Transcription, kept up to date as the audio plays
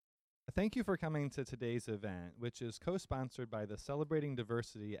Thank you for coming to today's event, which is co-sponsored by the Celebrating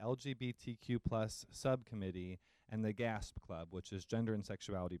Diversity LGBTQ+ subcommittee and the GASP Club, which is Gender and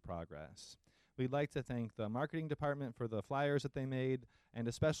Sexuality Progress. We'd like to thank the marketing department for the flyers that they made, and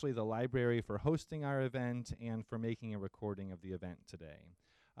especially the library for hosting our event and for making a recording of the event today.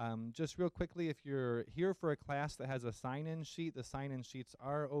 Just real quickly, if you're here for a class that has a sign-in sheet, the sign-in sheets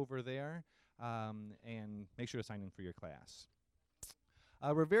are over there, and make sure to sign in for your class.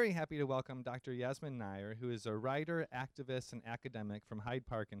 We're very happy to welcome Dr. Yasmin Nair, who is a writer, activist, and academic from Hyde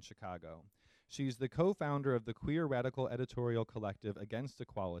Park in Chicago. She's the co-founder of the queer radical editorial collective Against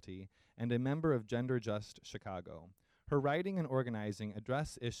Equality and a member of Gender Just Chicago. Her writing and organizing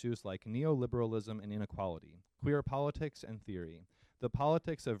address issues like neoliberalism and inequality, queer politics and theory, the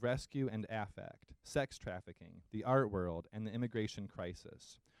politics of rescue and affect, sex trafficking, the art world, and the immigration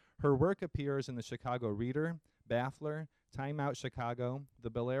crisis. Her work appears in the Chicago Reader, Baffler, Time Out Chicago, the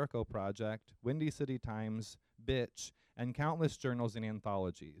Bellerico Project, Windy City Times, Bitch, and countless journals and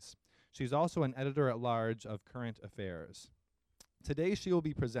anthologies. She's also an editor-at-large of Current Affairs. Today she will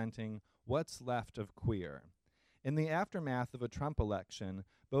be presenting What's Left of Queer. In the aftermath of a Trump election,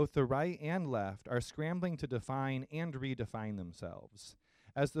 both the right and left are scrambling to define and redefine themselves.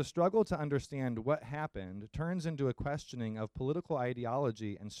 As the struggle to understand what happened turns into a questioning of political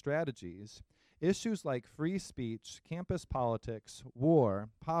ideology and strategies, issues like free speech, campus politics, war,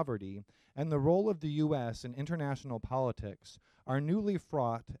 poverty, and the role of the U.S. in international politics are newly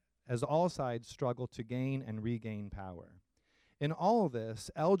fraught as all sides struggle to gain and regain power. In all of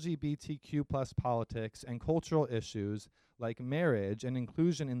this, LGBTQ+ politics and cultural issues like marriage and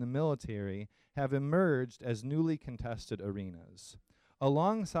inclusion in the military have emerged as newly contested arenas.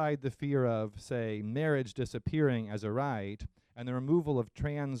 Alongside the fear of, say, marriage disappearing as a right and the removal of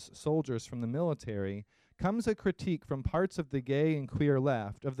trans soldiers from the military, comes a critique from parts of the gay and queer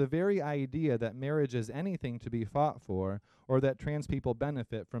left of the very idea that marriage is anything to be fought for or that trans people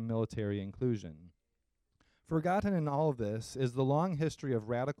benefit from military inclusion. Forgotten in all of this is the long history of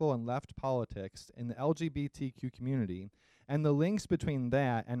radical and left politics in the LGBTQ community and the links between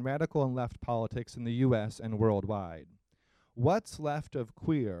that and radical and left politics in the US and worldwide. What's Left of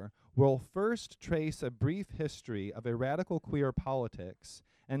Queer will first trace a brief history of a radical queer politics,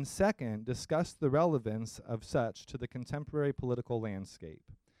 and second, discuss the relevance of such to the contemporary political landscape.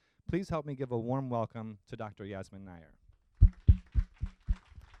 Please help me give a warm welcome to Dr. Yasmin Nair.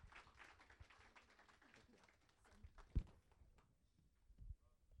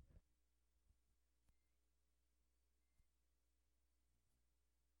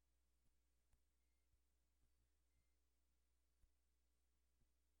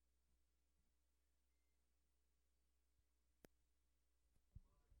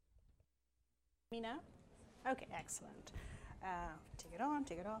 Me now? Okay, excellent. Take it on,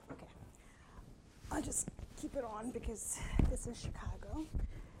 take it off, okay. I'll just keep it on because this is Chicago.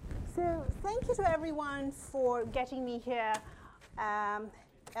 So thank you to everyone for getting me here,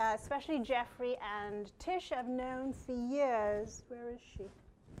 especially Jeffrey and Tish I've known for years. Where is she?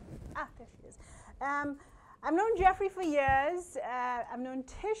 Ah, there she is. I've known Jeffrey for years. I've known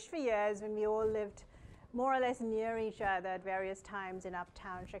Tish for years when we all lived more or less near each other at various times in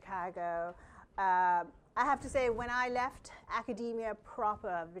uptown Chicago. I have to say, when I left academia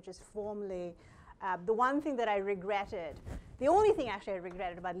proper, which is formally the one thing that I regretted, the only thing actually I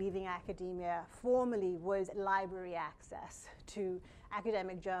regretted about leaving academia formally was library access to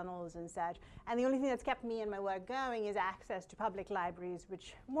academic journals and such. And the only thing that's kept me and my work going is access to public libraries,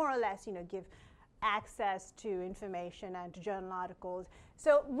 which more or less, give access to information and to journal articles.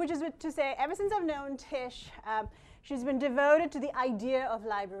 So, which is to say, ever since I've known Tish, she's been devoted to the idea of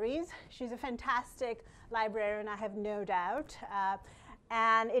libraries. She's a fantastic librarian, I have no doubt.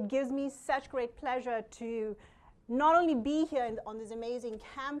 And it gives me such great pleasure to not only be here on this amazing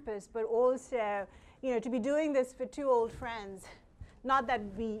campus, but also, to be doing this for two old friends. Not that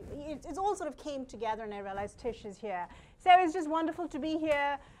it's all sort of came together and I realized Tish is here. So it's just wonderful to be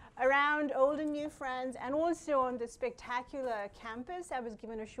here around old and new friends and also on this spectacular campus. I was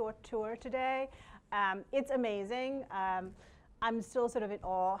given a short tour today. It's amazing. I'm still sort of in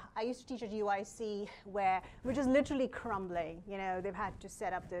awe. I used to teach at UIC, which is literally crumbling. They've had to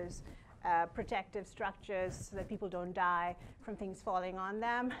set up those protective structures so that people don't die from things falling on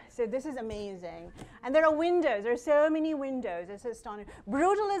them. So this is amazing. And there are windows. There are so many windows. It's astonishing.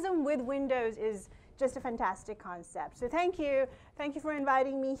 Brutalism with windows is just a fantastic concept. So thank you. Thank you for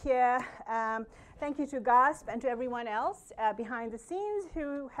inviting me here. Thank you to GASP and to everyone else behind the scenes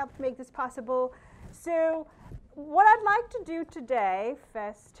who helped make this possible. So what I'd like to do today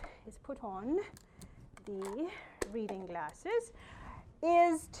first is put on the reading glasses.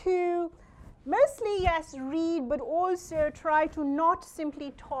 is to mostly, yes, read, but also try to not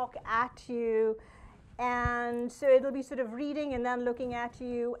simply talk at you. And so it'll be sort of reading and then looking at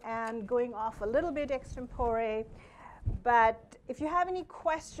you and going off a little bit extempore. But if you have any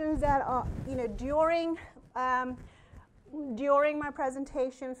questions that are, during my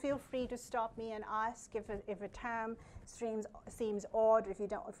presentation, feel free to stop me and ask if a term seems odd, if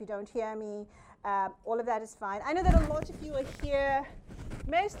you don't hear me. All of that is fine. I know that a lot of you are here,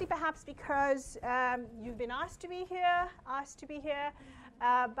 mostly perhaps because you've been asked to be here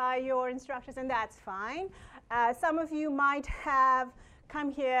by your instructors, and that's fine. Some of you might have come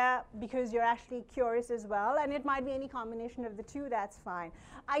here because you're actually curious as well, and it might be any combination of the two. That's fine.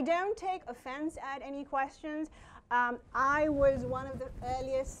 I don't take offense at any questions. I was one of the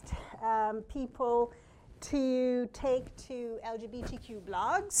earliest people to take to LGBTQ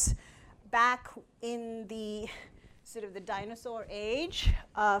blogs back in the sort of the dinosaur age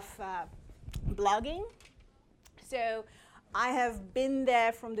of blogging. So I have been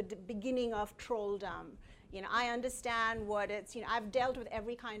there from the beginning of trolldom. I understand what it's, I've dealt with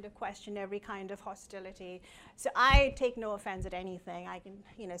every kind of question, every kind of hostility. So I take no offense at anything. I can,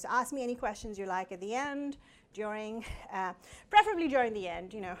 so ask me any questions you like at the end, during, preferably during the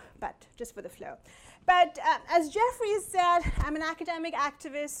end, but just for the flow. But as Jeffrey has said, I'm an academic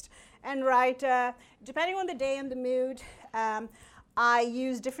activist and writer. Depending on the day and the mood, I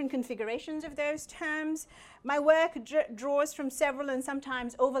use different configurations of those terms. My work draws from several and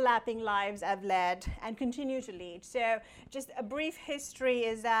sometimes overlapping lives I've led and continue to lead. So just a brief history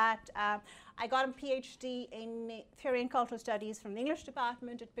is that I got a PhD in Theory and Cultural Studies from the English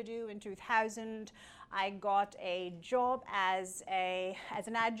department at Purdue in 2000. I got a job as an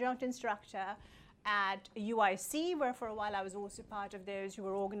adjunct instructor at UIC, where for a while I was also part of those who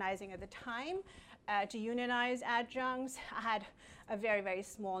were organizing at the time to unionize adjuncts. I had a very, very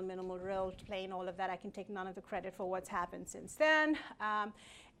small, minimal role to play in all of that. I can take none of the credit for what's happened since then.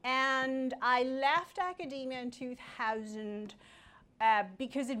 And I left academia in 2000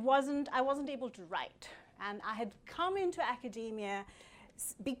 because I wasn't able to write. And I had come into academia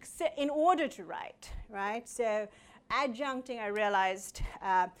in order to write, right? So adjuncting, I realized,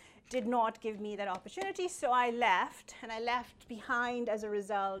 did not give me that opportunity, so I left, and I left behind as a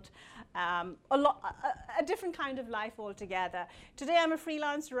result a different kind of life altogether. Today I'm a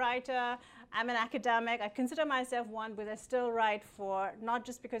freelance writer, I'm an academic, I consider myself one, but I still write not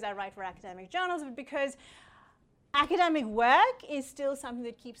just because I write for academic journals, but because academic work is still something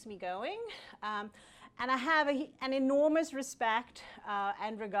that keeps me going. And I have an enormous respect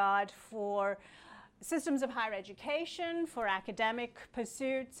and regard for systems of higher education, for academic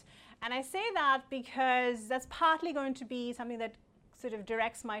pursuits. And I say that because that's partly going to be something that sort of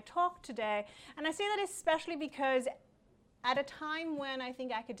directs my talk today. And I say that especially because at a time when I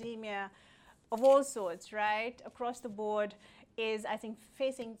think academia of all sorts, right, across the board is, I think,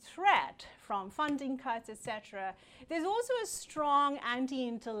 facing threat from funding cuts, etc., there's also a strong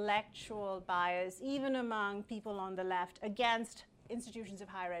anti-intellectual bias, even among people on the left, against institutions of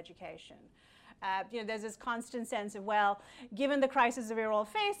higher education. There's this constant sense of, well, given the crisis that we're all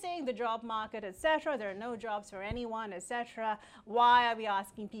facing, the job market, etc., there are no jobs for anyone, etc., why are we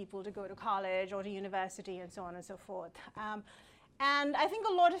asking people to go to college or to university and so on and so forth? And I think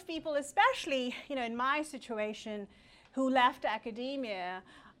a lot of people, especially in my situation, who left academia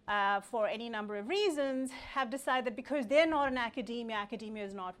for any number of reasons, have decided that because they're not in academia, academia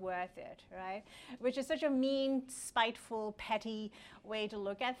is not worth it, right? Which is such a mean, spiteful, petty way to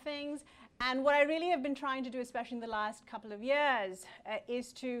look at things. And what I really have been trying to do, especially in the last couple of years,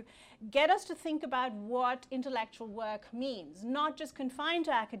 is to get us to think about what intellectual work means, not just confined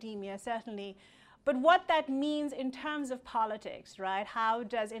to academia, certainly, but what that means in terms of politics, right? How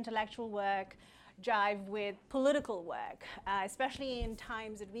does intellectual work jive with political work, especially in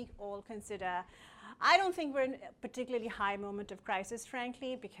times that we all consider. I don't think we're in a particularly high moment of crisis,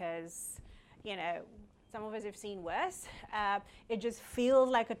 frankly, because, some of us have seen worse. It just feels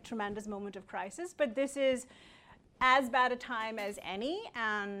like a tremendous moment of crisis, but this is as bad a time as any,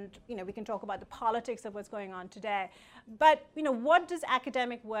 and we can talk about the politics of what's going on today. But what does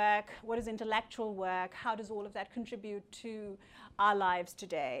academic work, what is intellectual work, how does all of that contribute to our lives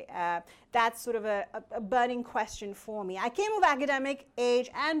today? That's sort of a burning question for me. I came of academic age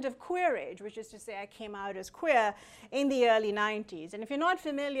and of queer age, which is to say I came out as queer in the early 90s. And if you're not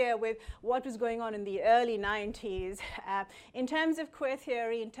familiar with what was going on in the early 90s, in terms of queer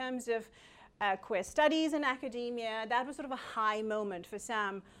theory, in terms of queer studies in academia, that was sort of a high moment for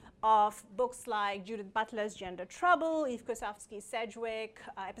some of books like Judith Butler's Gender Trouble, Eve Kosofsky's Sedgwick,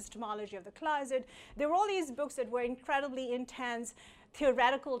 Epistemology of the Closet. There were all these books that were incredibly intense,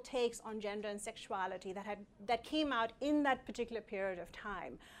 theoretical takes on gender and sexuality that came out in that particular period of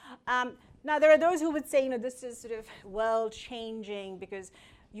time. Now, there are those who would say, this is sort of world-changing because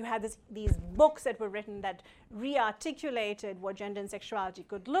you had these books that were written that re-articulated what gender and sexuality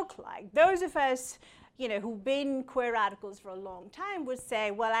could look like. Those of us, who've been queer radicals for a long time would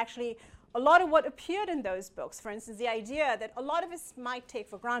say, well, actually, a lot of what appeared in those books, for instance, the idea that a lot of us might take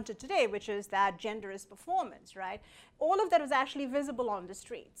for granted today, which is that gender is performance, right? All of that was actually visible on the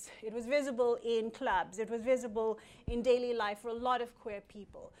streets. It was visible in clubs. It was visible in daily life for a lot of queer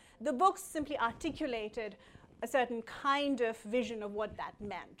people. The books simply articulated a certain kind of vision of what that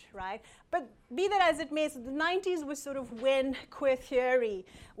meant, right? But be that as it may, so the 90s was sort of when queer theory,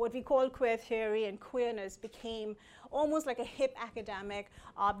 what we call queer theory and queerness, became almost like a hip academic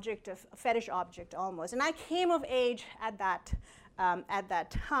object, a fetish object almost. And I came of age at that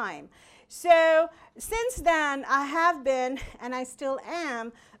time. So since then, I have been, and I still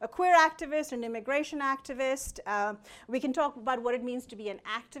am, a queer activist, an immigration activist. We can talk about what it means to be an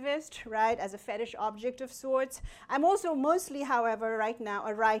activist, right, as a fetish object of sorts. I'm also mostly, however, right now,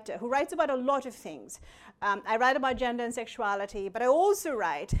 a writer who writes about a lot of things. I write about gender and sexuality, but I also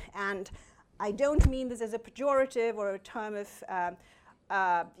write, and I don't mean this as a pejorative or a term of,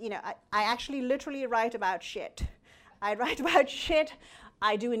 I actually literally write about shit. I write about shit.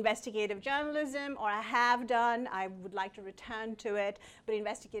 I do investigative journalism, or I have done. I would like to return to it, but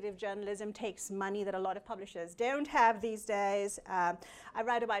investigative journalism takes money that a lot of publishers don't have these days. I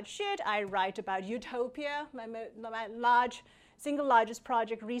write about shit. I write about utopia. My single largest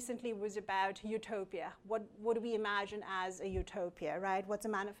project recently was about utopia. What do we imagine as a utopia, right? What's a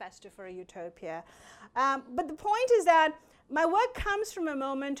manifesto for a utopia? But the point is that my work comes from a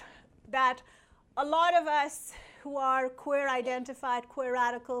moment that a lot of us who are queer identified, queer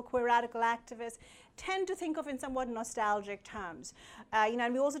radical activists, tend to think of in somewhat nostalgic terms.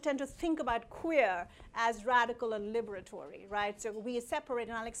 And we also tend to think about queer as radical and liberatory, right? So we separate,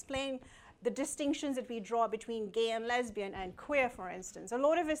 and I'll explain the distinctions that we draw between gay and lesbian and queer, for instance. A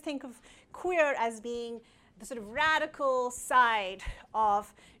lot of us think of queer as being the sort of radical side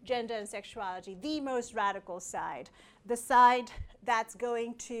of gender and sexuality, the most radical side, the side that's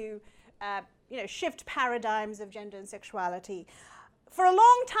going to shift paradigms of gender and sexuality. For a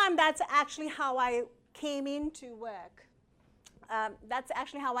long time, that's actually how I came into work. That's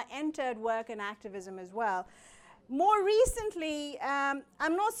actually how I entered work and activism as well. More recently, I'm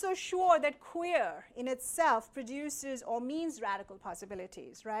not so sure that queer in itself produces or means radical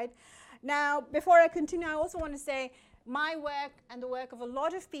possibilities, right? Now, before I continue, I also want to say my work and the work of a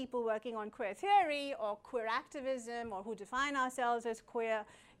lot of people working on queer theory or queer activism or who define ourselves as queer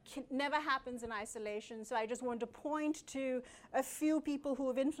never happens in isolation. So I just want to point to a few people who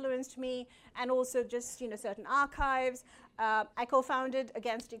have influenced me, and also just certain archives. I co-founded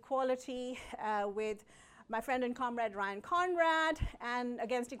Against Equality with my friend and comrade Ryan Conrad, and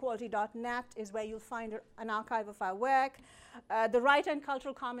againstequality.net is where you'll find an archive of our work. The writer and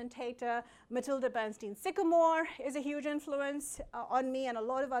cultural commentator Matilda Bernstein-Sycamore is a huge influence on me and a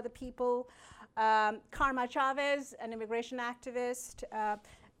lot of other people. Karma Chavez, an immigration activist,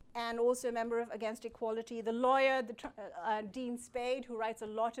 and also a member of Against Equality. The lawyer, Dean Spade, who writes a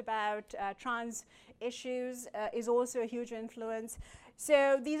lot about trans issues, is also a huge influence.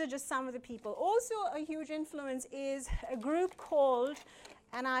 So these are just some of the people. Also a huge influence is a group called,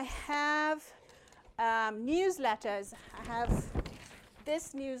 and I have newsletters. I have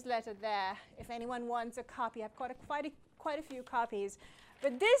this newsletter there. If anyone wants a copy, I've got quite a few copies.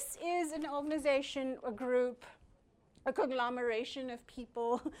 But this is an organization, a group, a conglomeration of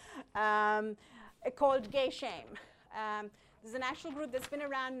people called Gay Shame. There's a national group that's been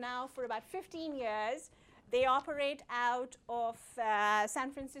around now for about 15 years. They operate out of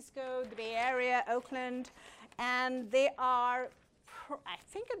San Francisco, the Bay Area, Oakland, and they are, I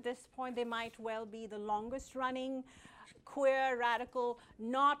think at this point, they might well be the longest running queer, radical,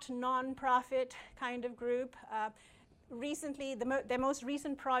 not non-profit kind of group. Recently, their most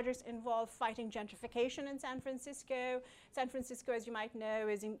recent projects involve fighting gentrification in San Francisco. San Francisco, as you might know,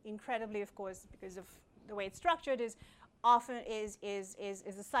 is incredibly, of course, because of the way it's structured, is often is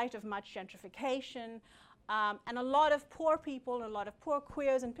the site of much gentrification. And a lot of poor people and a lot of poor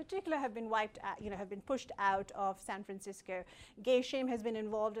queers in particular have been wiped out, have been pushed out of San Francisco. Gay Shame has been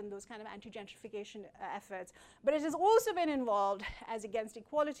involved in those kind of anti-gentrification efforts. But it has also been involved, as Against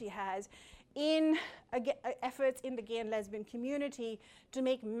Equality has, in efforts in the gay and lesbian community to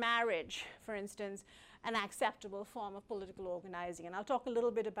make marriage, for instance, an acceptable form of political organizing. And I'll talk a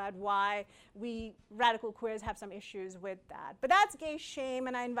little bit about why we radical queers have some issues with that. But that's Gay Shame,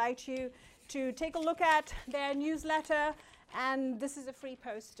 and I invite you to take a look at their newsletter And this is a free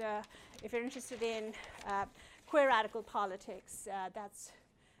poster. If you're interested in queer radical politics,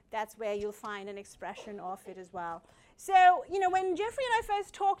 that's where you'll find an expression of it as well. So, when Jeffrey and I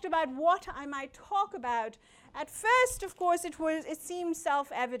first talked about what I might talk about, at first, of course, it seemed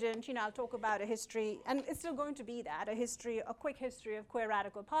self-evident. I'll talk about a history, and it's still going to be that, a quick history of queer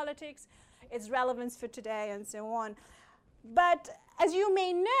radical politics, its relevance for today, and so on. But as you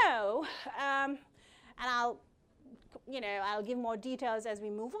may know, and I'll give more details as we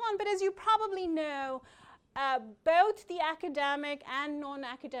move on, but as you probably know, both the academic and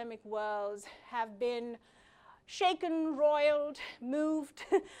non-academic worlds have been shaken, roiled, moved,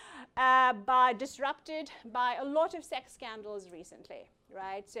 disrupted by a lot of sex scandals recently,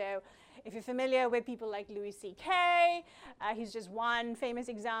 right? So if you're familiar with people like Louis C.K., he's just one famous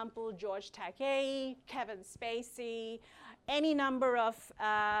example, George Takei, Kevin Spacey, any number of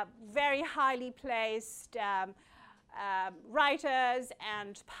very highly placed writers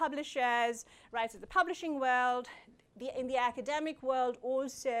and publishers, writers of the publishing world. In the academic world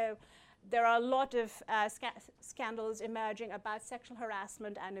also, there are a lot of scandals emerging about sexual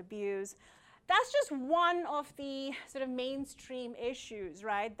harassment and abuse. That's just one of the sort of mainstream issues,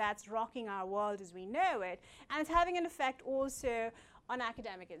 right, that's rocking our world as we know it. And it's having an effect also on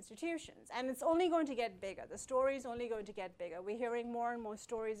academic institutions. And it's only going to get bigger. The story is only going to get bigger. We're hearing more and more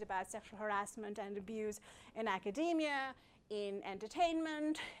stories about sexual harassment and abuse in academia, in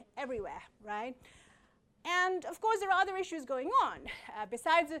entertainment, everywhere, right? And of course, there are other issues going on.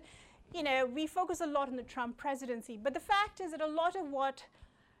 Besides, we focus a lot on the Trump presidency, but the fact is that a lot of what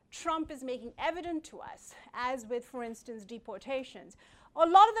Trump is making evident to us, as with, for instance, deportations, a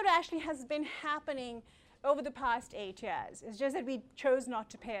lot of that actually has been happening over the past 8 years. It's just that we chose not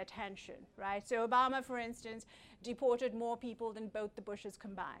to pay attention, right? So Obama, for instance, deported more people than both the Bushes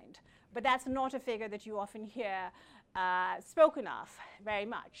combined. But that's not a figure that you often hear spoken of very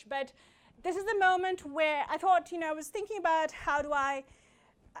much. But this is the moment where I thought, I was thinking about how do I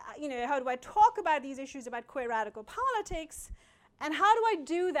talk about these issues about queer radical politics, and how do I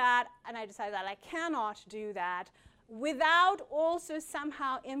do that? And I decided that I cannot do that without also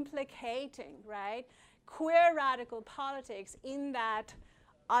somehow implicating, right, queer radical politics in that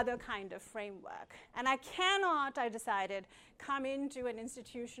other kind of framework. And I cannot, I decided, come into an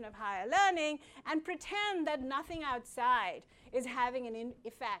institution of higher learning and pretend that nothing outside is having an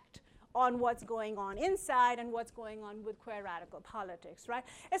effect on what's going on inside and what's going on with queer radical politics, right?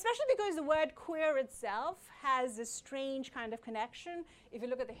 Especially because the word queer itself has a strange kind of connection. If you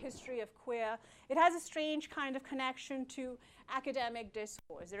look at the history of queer, it has a strange kind of connection to academic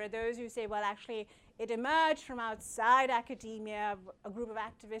discourse. There are those who say, well, actually, it emerged from outside academia. A group of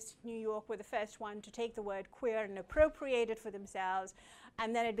activists in New York were the first one to take the word queer and appropriate it for themselves,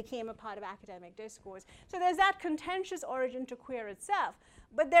 and then it became a part of academic discourse. So there's that contentious origin to queer itself.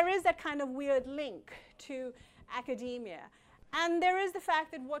 But there is that kind of weird link to academia. And there is the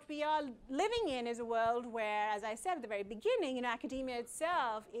fact that what we are living in is a world where, as I said at the very beginning, academia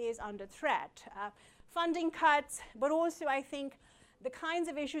itself is under threat. Funding cuts, but also I think the kinds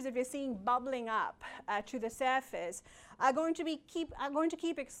of issues that we're seeing bubbling up to the surface are going to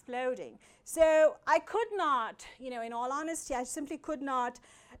keep exploding. So I could not, in all honesty, I simply could not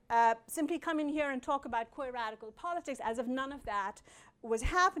simply come in here and talk about queer radical politics as if none of that was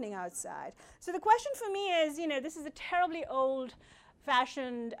happening outside. So the question for me is, this is a terribly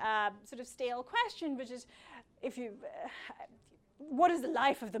old-fashioned, sort of stale question, which is, what is the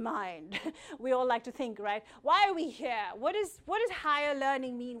life of the mind? We all like to think, right? Why are we here? What does higher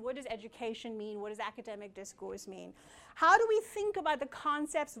learning mean? What does education mean? What does academic discourse mean? How do we think about the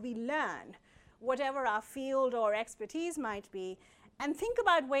concepts we learn, whatever our field or expertise might be, and think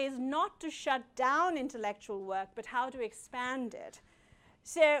about ways not to shut down intellectual work, but how to expand it?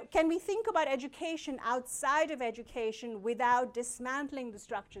 So can we think about education outside of education without dismantling the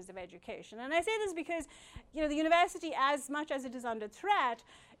structures of education? And I say this because, the university, as much as it is under threat,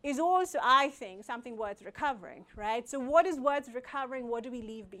 is also, I think, something worth recovering, right? So what is worth recovering? What do we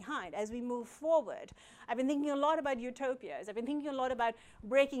leave behind as we move forward? I've been thinking a lot about utopias. I've been thinking a lot about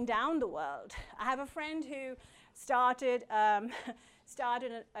breaking down the world. I have a friend who started a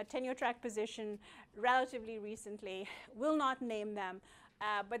tenure track position relatively recently, will not name them,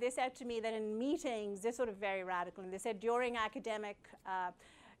 but they said to me that in meetings, they're sort of very radical, and they said during academic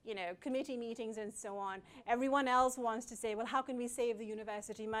committee meetings and so on, everyone else wants to say, well, how can we save the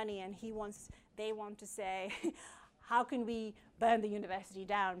university money? And they want to say, how can we burn the university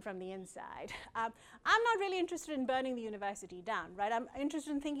down from the inside? I'm not really interested in burning the university down, right? I'm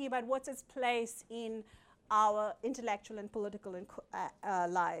interested in thinking about what's its place in our intellectual and political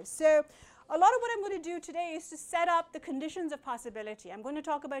lives. So a lot of what I'm going to do today is to set up the conditions of possibility. I'm going to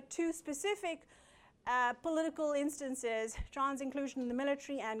talk about two specific political instances, trans inclusion in the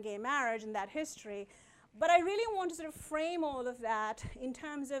military and gay marriage and that history. But I really want to sort of frame all of that in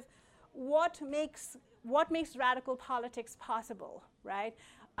terms of what makes radical politics possible, right?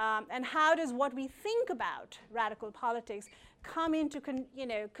 And how does what we think about radical politics come into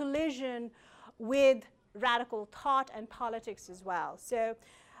collision with radical thought and politics as well. So,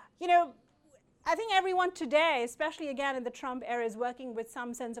 I think everyone today, especially again in the Trump era, is working with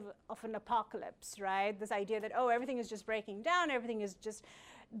some sense of an apocalypse, right? This idea that, oh, everything is just breaking down, everything is just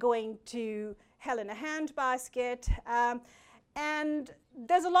going to hell in a handbasket. And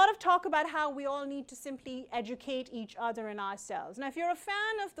there's a lot of talk about how we all need to simply educate each other and ourselves. Now, if you're a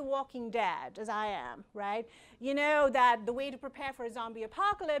fan of The Walking Dead, as I am, right, you know that the way to prepare for a zombie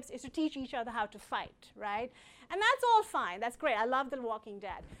apocalypse is to teach each other how to fight, right? And that's all fine. That's great. I love The Walking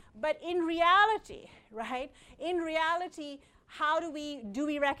Dead. But in reality, right, how do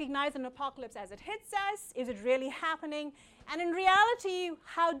we recognize an apocalypse as it hits us? Is it really happening? And in reality,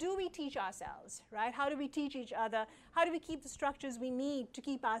 how do we teach ourselves, right? How do we teach each other? How do we keep the structures we need to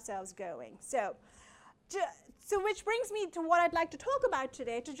keep ourselves going? So which brings me to what I'd like to talk about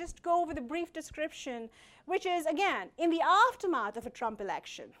today, to just go over the brief description, which is, again, in the aftermath of a Trump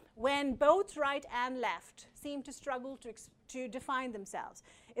election, when both right and left seem to struggle to define themselves.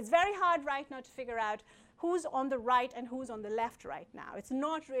 It's very hard right now to figure out who's on the right and who's on the left right now. It's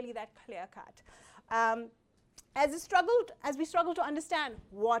not really that clear-cut. As we struggle to understand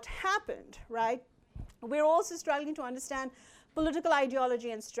what happened, right, we're also struggling to understand political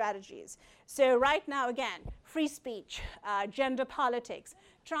ideology and strategies. So right now, again, free speech, gender politics,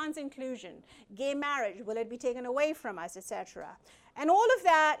 trans inclusion, gay marriage, will it be taken away from us, etc. And in all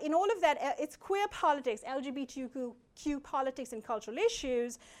of that, it's queer politics, LGBTQ politics and cultural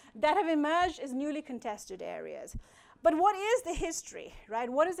issues that have emerged as newly contested areas. But what is the history, right?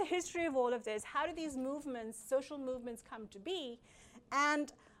 What is the history of all of this? How do these movements, social movements, come to be?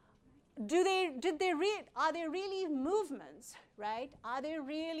 And are they really movements, right? Are they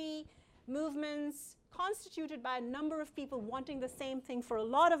really movements constituted by a number of people wanting the same thing for a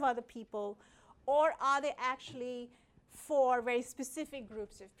lot of other people? Or are they actually for very specific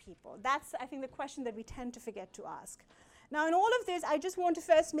groups of people? That's, I think, the question that we tend to forget to ask. Now, in all of this, I just want to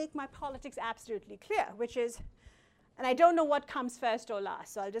first make my politics absolutely clear, which is, and I don't know what comes first or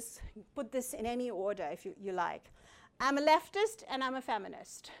last, so I'll just put this in any order if you like. I'm a leftist and I'm a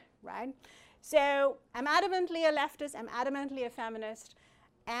feminist, right? So I'm adamantly a leftist, I'm adamantly a feminist,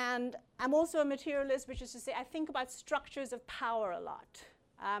 and I'm also a materialist, which is to say I think about structures of power a lot.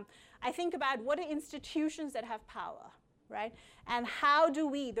 I think about what are institutions that have power, right? And how do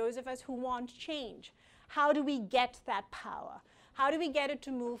we, those of us who want change, how do we get that power? How do we get it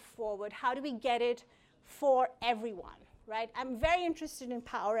to move forward? How do we get it for everyone, right? I'm very interested in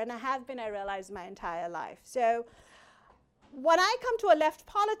power, and I have been, I realize, my entire life. So when I come to a left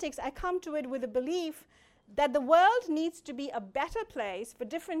politics, I come to it with a belief that the world needs to be a better place for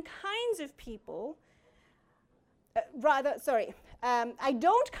different kinds of people. I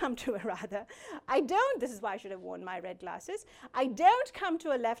don't come to this is why I should have worn my red glasses. I don't come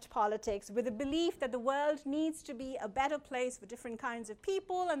to a left politics with a belief that the world needs to be a better place for different kinds of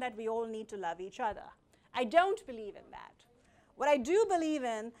people and that we all need to love each other. I don't believe in that. What I do believe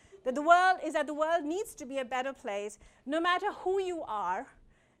in that the world needs to be a better place no matter who you are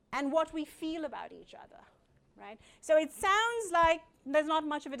and what we feel about each other, right? So it sounds like there's not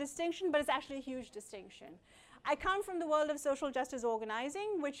much of a distinction, but it's actually a huge distinction. I come from the world of social justice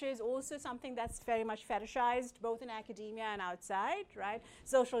organizing, which is also something that's very much fetishized, both in academia and outside, right?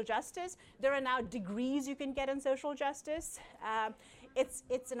 Social justice. There are now degrees you can get in social justice.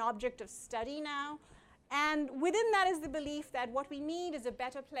 It's an object of study now. And within that is the belief that what we need is a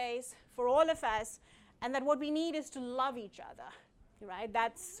better place for all of us, and that what we need is to love each other, right?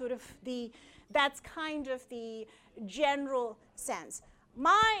 That's kind of the general sense.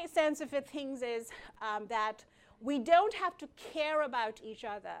 My sense of things is that we don't have to care about each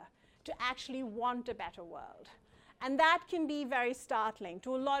other to actually want a better world. And that can be very startling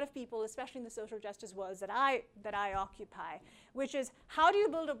to a lot of people, especially in the social justice worlds that I occupy, which is, how do you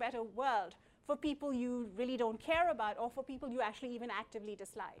build a better world for people you really don't care about, or for people you actually even actively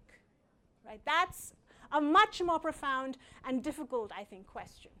dislike, right? That's a much more profound and difficult, I think,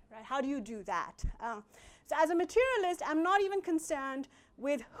 question, right? How do you do that? So as a materialist, I'm not even concerned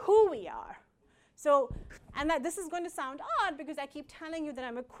with who we are. So, and that this is going to sound odd because I keep telling you that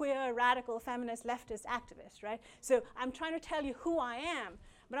I'm a queer, radical, feminist, leftist activist, right? So I'm trying to tell you who I am,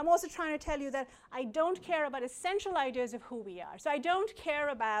 but I'm also trying to tell you that I don't care about essential ideas of who we are. So I don't care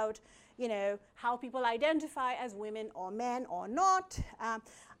about, how people identify as women or men or not.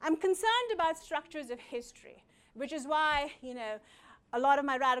 I'm concerned about structures of history, which is why, a lot of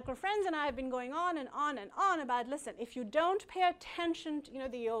my radical friends and I have been going on and on and on about, listen, if you don't pay attention to,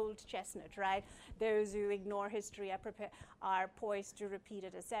 the old chestnut, right? Those who ignore history are poised to repeat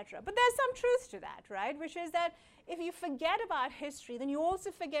it, etc. But there's some truth to that, right? Which is that if you forget about history, then you also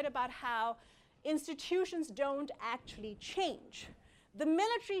forget about how institutions don't actually change. The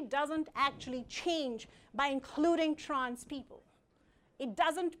military doesn't actually change by including trans people. It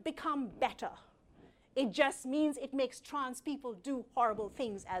doesn't become better. It just means it makes trans people do horrible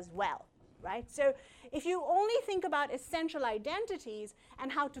things as well, right? So if you only think about essential identities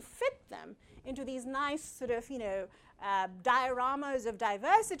and how to fit them into these nice sort of, dioramas of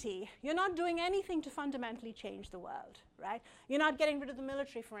diversity, you're not doing anything to fundamentally change the world, right? You're not getting rid of the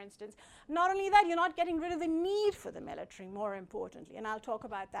military, for instance. Not only that, you're not getting rid of the need for the military, more importantly, and I'll talk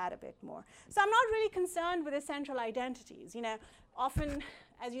about that a bit more. So I'm not really concerned with essential identities. Often,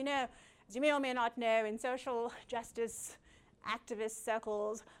 as you may or may not know, in social justice activist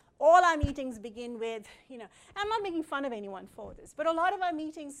circles, all our meetings begin with, I'm not making fun of anyone for this, but a lot of our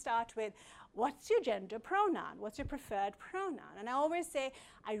meetings start with, what's your gender pronoun? What's your preferred pronoun? And I always say,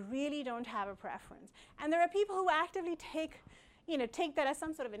 I really don't have a preference. And there are people who actively take that as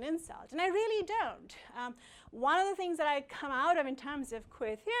some sort of an insult, and I really don't. One of the things that I come out of in terms of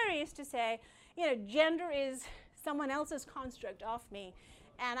queer theory is to say, gender is someone else's construct of me.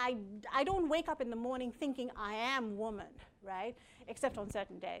 And I don't wake up in the morning thinking I am woman, right? Except on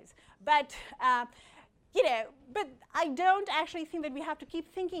certain days. But, but I don't actually think that we have to keep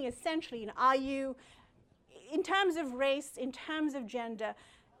thinking essentially, are you, in terms of race, in terms of gender,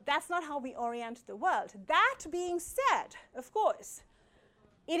 that's not how we orient the world. That being said, of course,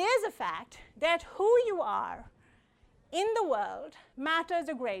 it is a fact that who you are in the world matters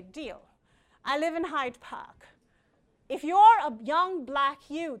a great deal. I live in Hyde Park. If you're a young black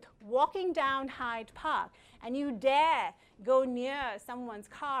youth walking down Hyde Park and you dare go near someone's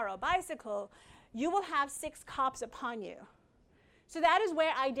car or bicycle, you will have 6 cops upon you. So that is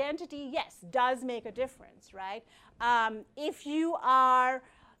where identity, yes, does make a difference, right? If you are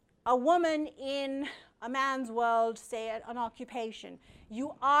a woman in a man's world, say an occupation,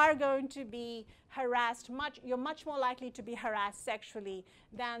 you are going to be harassed you're much more likely to be harassed sexually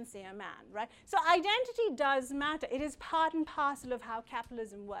than, say, a man, right? So identity does matter. It is part and parcel of how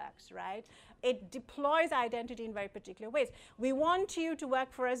capitalism works, right? It deploys identity in very particular ways. We want you to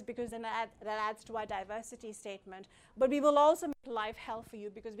work for us because then that adds to our diversity statement, but we will also make life hell for you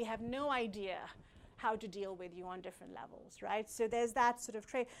because we have no idea how to deal with you on different levels, right? So there's that sort of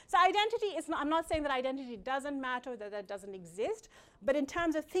trait. So identity is not, I'm not saying that identity doesn't matter, that doesn't exist, but in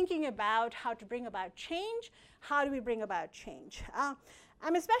terms of thinking about how to bring about change, how do we bring about change?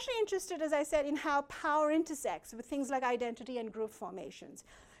 I'm especially interested, as I said, in how power intersects with things like identity and group formations.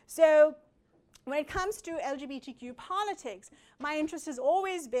 So when it comes to LGBTQ politics, my interest has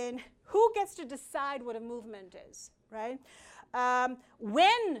always been who gets to decide what a movement is, right?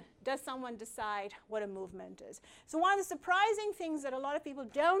 When does someone decide what a movement is? So one of the surprising things that a lot of people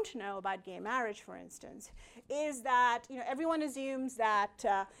don't know about gay marriage, for instance, is that everyone assumes that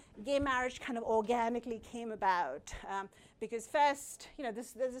gay marriage kind of organically came about because first,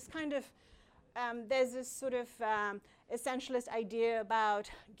 there's this sort of essentialist idea about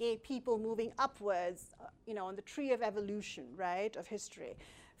gay people moving upwards, on the tree of evolution, right, of history.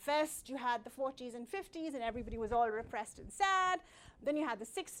 First, you had the 40s and 50s, and everybody was all repressed and sad. Then you had the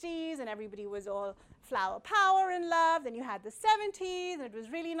 60s, and everybody was all flower power and love. Then you had the 70s, and it was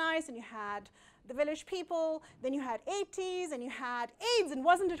really nice, and you had the village people. Then you had 80s, and you had AIDS, and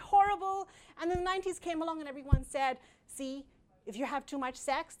wasn't it horrible? And then the 90s came along, and everyone said, see, if you have too much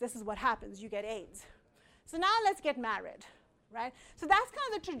sex, this is what happens. You get AIDS. So now let's get married, right? So that's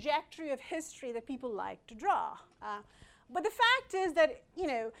kind of the trajectory of history that people like to draw. But the fact is that,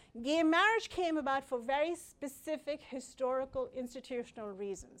 gay marriage came about for very specific historical institutional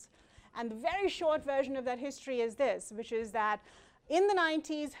reasons. And the very short version of that history is this, which is that in the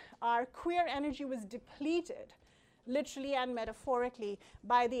 90s, our queer energy was depleted, literally and metaphorically,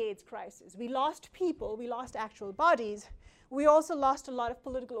 by the AIDS crisis. We lost people, we lost actual bodies. We also lost a lot of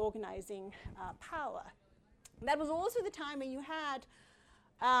political organizing power. That was also the time when you had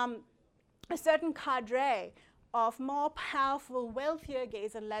a certain cadre of more powerful, wealthier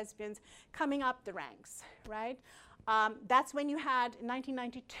gays and lesbians coming up the ranks, right? That's when you had, in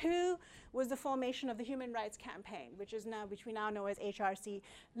 1992, was the formation of the Human Rights Campaign, which we now know as HRC,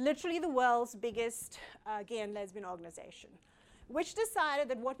 literally the world's biggest gay and lesbian organization, which decided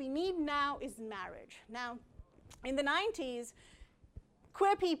that what we need now is marriage. Now, in the 90s,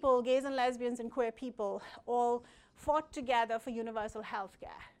 queer people, gays and lesbians and queer people, all fought together for universal health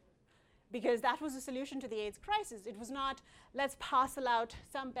care, because that was the solution to the AIDS crisis. It was not, let's parcel out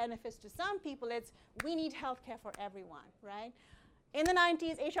some benefits to some people. It's, we need health care for everyone, right? In the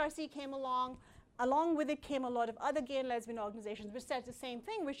 90s, HRC came along. Along with it came a lot of other gay and lesbian organizations which said the same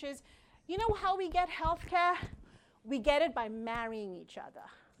thing, which is, you know how we get health care? We get it by marrying each other.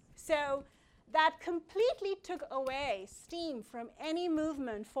 So that completely took away steam from any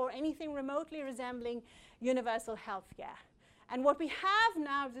movement for anything remotely resembling universal health care. And what we have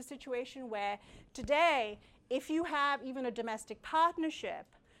now is a situation where today, if you have even a domestic partnership,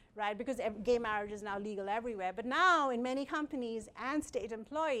 right, because gay marriage is now legal everywhere, but now in many companies and state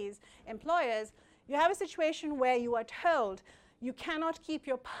employers, you have a situation where you are told you cannot keep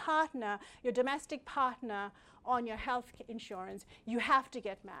your partner, your domestic partner, on your health insurance. You have to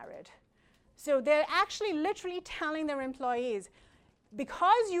get married. So they're actually literally telling their employees,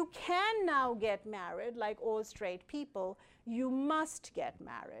 because you can now get married, like all straight people, you must get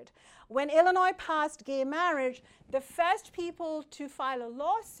married. When Illinois passed gay marriage, the first people to file a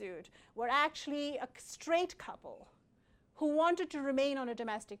lawsuit were actually a straight couple who wanted to remain on a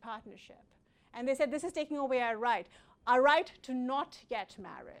domestic partnership. And they said, this is taking away our right to not get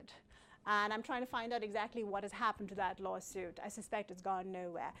married. And I'm trying to find out exactly what has happened to that lawsuit. I suspect it's gone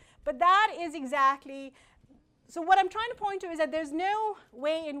nowhere. But that is exactly, so what I'm trying to point to is that there's no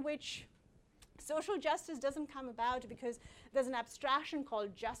way in which social justice doesn't come about because there's an abstraction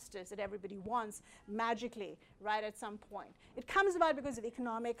called justice that everybody wants magically, right, at some point. It comes about because of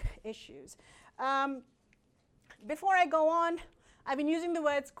economic issues. Before I go on, I've been using the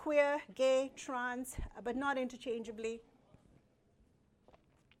words queer, gay, trans, but not interchangeably.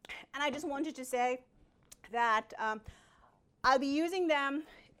 And I just wanted to say that I'll be using them,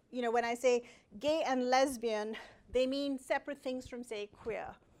 you know, when I say gay and lesbian, they mean separate things from, say, queer,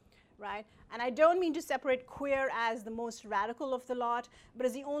 right? And I don't mean to separate queer as the most radical of the lot, but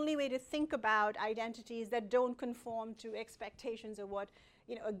as the only way to think about identities that don't conform to expectations of what,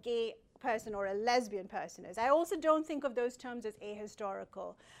 you know, a gay person or a lesbian person is. I also don't think of those terms as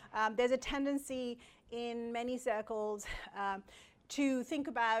ahistorical. There's a tendency in many circles to think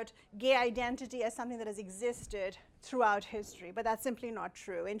about gay identity as something that has existed throughout history, but that's simply not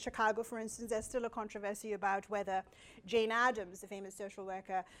true. In Chicago, for instance, there's still a controversy about whether Jane Addams, the famous social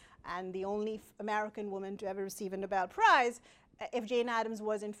worker and the only American woman to ever receive a Nobel Prize, if Jane Addams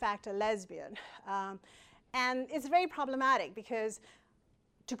was in fact a lesbian. And it's very problematic because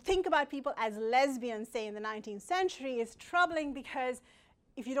to think about people as lesbians, say, in the 19th century is troubling, because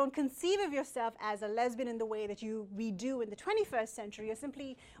if you don't conceive of yourself as a lesbian in the way that we do in the 21st century,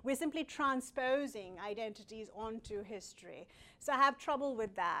 we're simply transposing identities onto history. So I have trouble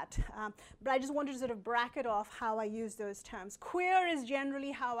with that. But I just wanted to sort of bracket off how I use those terms. Queer is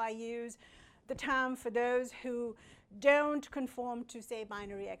generally how I use the term for those who don't conform to, say,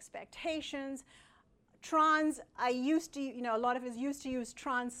 binary expectations. Trans, I used to, you know, a lot of us used to use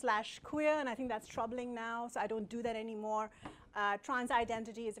trans/queer, and I think that's troubling now, so I don't do that anymore. Trans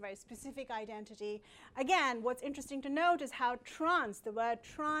identity is a very specific identity. Again, what's interesting to note is how trans, the word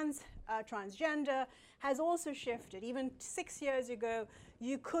trans, transgender, has also shifted. Even 6 years ago,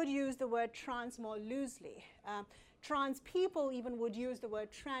 you could use the word trans more loosely. Trans people even would use the word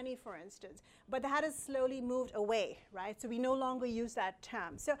tranny, for instance, but that has slowly moved away, right? So we no longer use that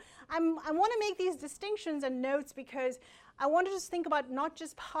term. So I want to make these distinctions and notes because I want to just think about not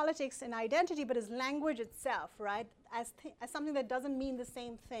just politics and identity, but as language itself, right? As something that doesn't mean the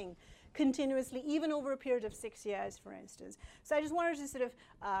same thing continuously, even over a period of 6 years, for instance. So I just wanted to sort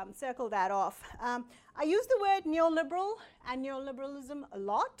of circle that off. I use the word neoliberal and neoliberalism a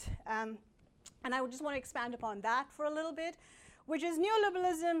lot. And I would just want to expand upon that for a little bit, which is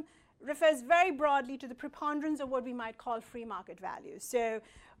neoliberalism refers very broadly to the preponderance of what we might call free market values. So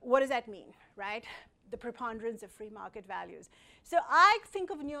what does that mean, right? The preponderance of free market values. So I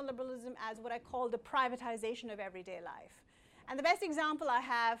think of neoliberalism as what I call the privatization of everyday life. And the best example I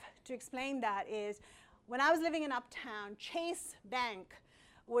have to explain that is when I was living in Uptown, Chase Bank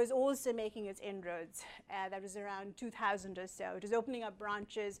was also making its inroads. That was around 2000 or so. It was opening up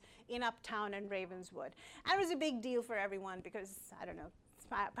branches in Uptown and Ravenswood. And it was a big deal for everyone because, I don't know,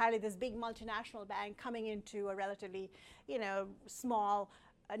 apparently this big multinational bank coming into a relatively, you know, small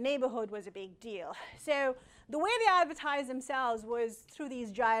neighborhood was a big deal. So the way they advertised themselves was through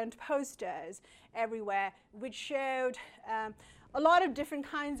these giant posters everywhere, which showed a lot of different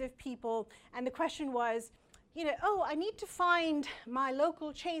kinds of people. And the question was, oh, I need to find my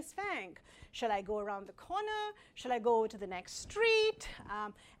local Chase Bank. Shall I go around the corner? Shall I go to the next street?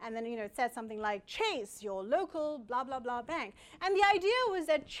 And then, it said something like Chase, your local blah, blah, blah bank. And the idea was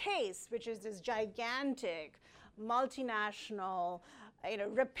that Chase, which is this gigantic, multinational,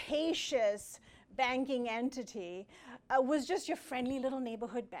 rapacious banking entity, was just your friendly little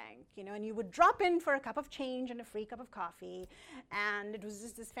neighborhood bank, and you would drop in for a cup of change and a free cup of coffee, and it was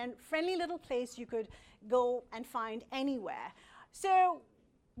just this friendly little place you could go and find anywhere. So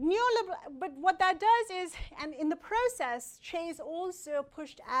neoliberal, but what that does is, and in the process, Chase also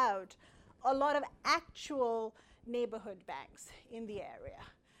pushed out a lot of actual neighborhood banks in the area.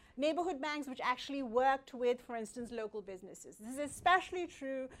 Neighborhood banks which actually worked with, for instance, local businesses. This is especially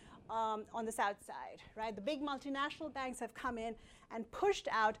true on the South Side, right? The big multinational banks have come in and pushed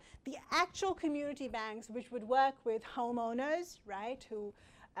out the actual community banks which would work with homeowners, right,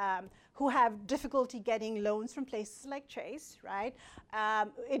 who have difficulty getting loans from places like Chase, right?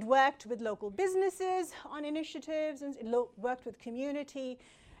 It worked with local businesses on initiatives, and it worked with community,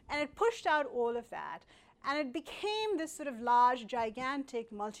 and it pushed out all of that. And it became this sort of large,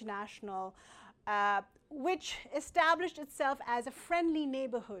 gigantic multinational which established itself as a friendly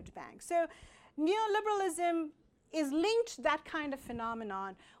neighborhood bank. So neoliberalism is linked to that kind of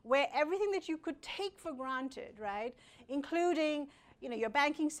phenomenon where everything that you could take for granted, right, including your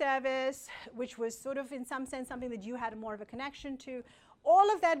banking service, which was sort of in some sense something that you had more of a connection to, all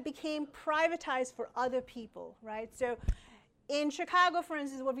of that became privatized for other people, right? So in Chicago, for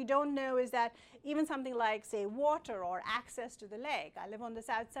instance, what we don't know is that even something like, say, water or access to the lake. I live on the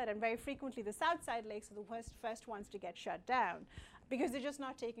South Side, and very frequently the South Side lakes are the first ones to get shut down because they're just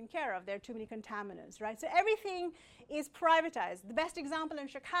not taken care of. There are too many contaminants, right? So everything is privatized. The best example in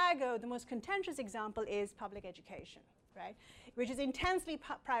Chicago, the most contentious example, is public education, right, which is intensely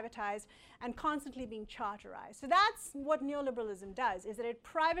privatized and constantly being charterized. So that's what neoliberalism does, is that it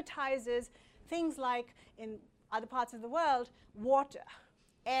privatizes things like, in other parts of the world, water,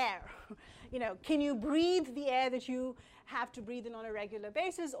 air. Can you breathe the air that you have to breathe in on a regular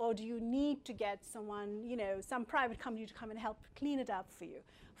basis, or do you need to get someone, some private company to come and help clean it up for you?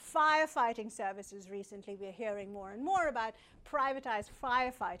 Firefighting services, recently we're hearing more and more about privatized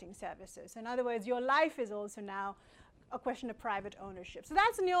firefighting services. In other words, your life is also now a question of private ownership. So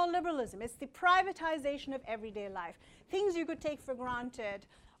that's neoliberalism. It's the privatization of everyday life. Things you could take for granted,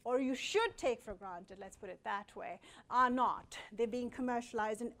 or you should take for granted, let's put it that way, are not. They're being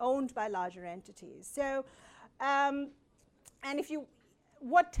commercialized and owned by larger entities. So, and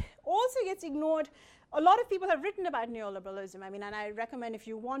what also gets ignored, a lot of people have written about neoliberalism. I mean, and I recommend, if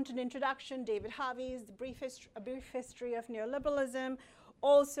you want an introduction, David Harvey's A Brief History of Neoliberalism,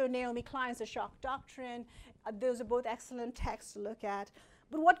 also Naomi Klein's The Shock Doctrine. Those are both excellent texts to look at.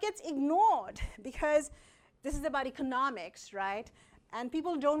 But what gets ignored, because this is about economics, right? And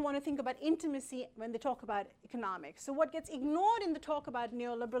people don't want to think about intimacy when they talk about economics. So what gets ignored in the talk about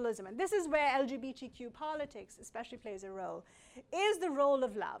neoliberalism, and this is where LGBTQ politics especially plays a role, is the role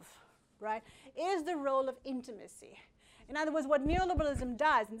of love, right? Is the role of intimacy. In other words, what neoliberalism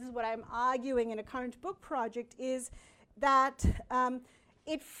does, and this is what I'm arguing in a current book project, is that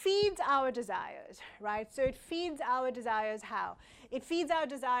it feeds our desires, right? So it feeds our desires how? It feeds our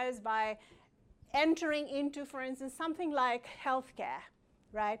desires by entering into, for instance, something like healthcare,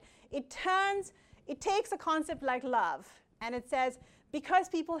 right? It takes a concept like love, and it says, because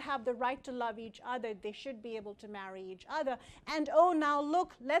people have the right to love each other, they should be able to marry each other. And oh, now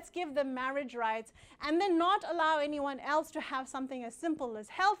look, let's give them marriage rights, and then not allow anyone else to have something as simple as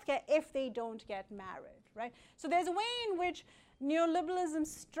healthcare if they don't get married, right? So there's a way in which neoliberalism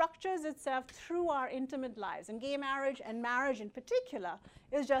structures itself through our intimate lives, and gay marriage, and marriage in particular,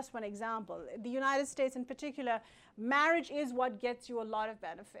 is just one example. In the United States in particular, marriage is what gets you a lot of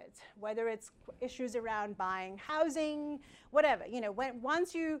benefits, whether it's issues around buying housing, whatever.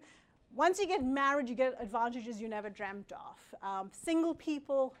 Once you get married, you get advantages you never dreamt of. Single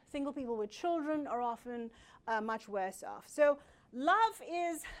people with children are often much worse off. So love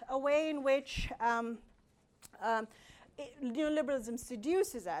is a way in which neoliberalism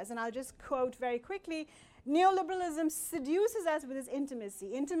seduces us, and I'll just quote very quickly. Neoliberalism seduces us with its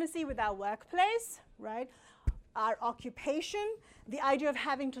intimacy with our workplace, right? Our occupation, the idea of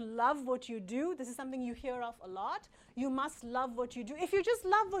having to love what you do. This is something you hear of a lot. You must love what you do. If you just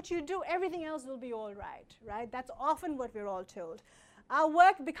love what you do, everything else will be all right, right? That's often what we're all told. Our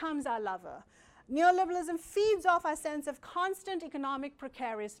work becomes our lover. Neoliberalism feeds off our sense of constant economic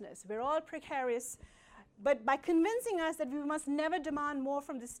precariousness. We're all precarious. But by convincing us that we must never demand more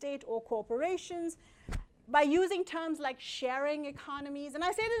from the state or corporations, by using terms like sharing economies. And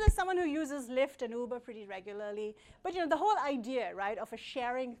I say this as someone who uses Lyft and Uber pretty regularly. But the whole idea, right, of a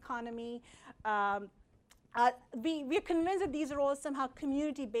sharing economy, we're convinced that these are all somehow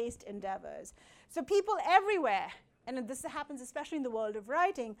community-based endeavors. So people everywhere, and this happens especially in the world of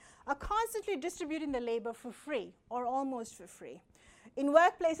writing, are constantly distributing the labor for free or almost for free. In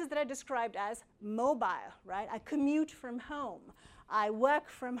workplaces that are described as mobile, right? I commute from home. I work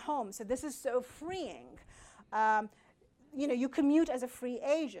from home. So this is so freeing. You commute as a free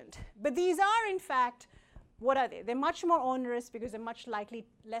agent. But these are, in fact, what are they? They're much more onerous because they're much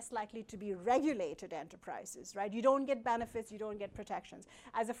less likely to be regulated enterprises, right? You don't get benefits, you don't get protections.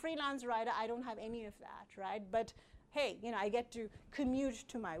 As a freelance writer, I don't have any of that, right? But hey, I get to commute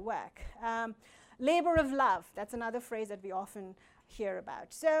to my work. Labor of love, that's another phrase that we often hear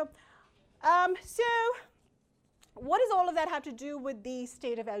about. So what does all of that have to do with the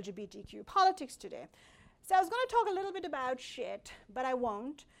state of LGBTQ politics today? So I was going to talk a little bit about shit, but I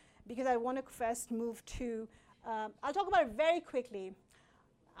won't, because I want to first move to, I'll talk about it very quickly.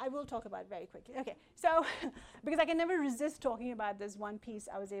 I will talk about it very quickly. Okay, so because I can never resist talking about this one piece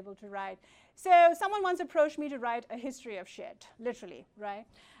I was able to write. So someone once approached me to write a history of shit, literally, right?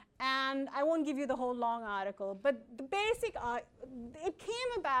 And I won't give you the whole long article, but the basic, it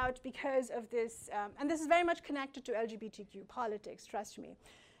came about because of this, and this is very much connected to LGBTQ politics, trust me,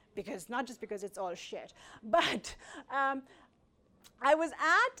 because not just because it's all shit, but I was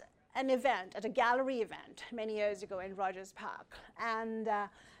at an event, at a gallery event many years ago in Rogers Park, and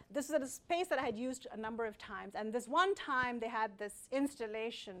this was at a space that I had used a number of times, and this one time they had this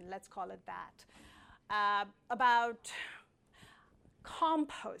installation, let's call it that, about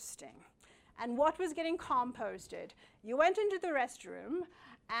composting. And what was getting composted? You went into the restroom,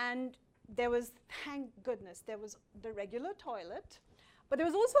 and there was, thank goodness, there was the regular toilet, but there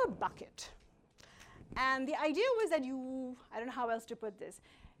was also a bucket. And the idea was that I don't know how else to put this,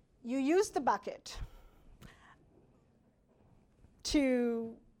 you used the bucket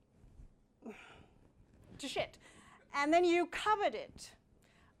to shit. And then you covered it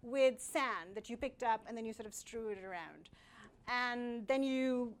with sand that you picked up, and then you sort of strewed it around. And then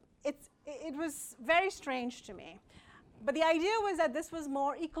it was very strange to me. But the idea was that this was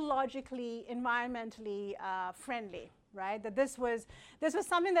more ecologically, environmentally friendly, right? That this was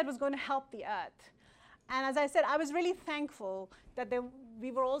something that was going to help the earth. And as I said, I was really thankful that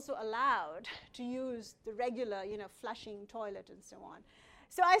we were also allowed to use the regular, flushing toilet and so on.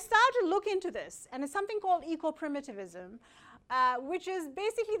 So I started to look into this, and it's something called eco-primitivism, which is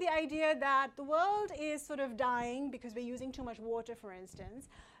basically the idea that the world is sort of dying because we're using too much water, for instance.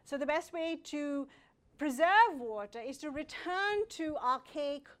 So the best way to preserve water is to return to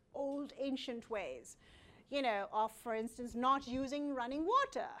archaic, old, ancient ways, of, for instance, not using running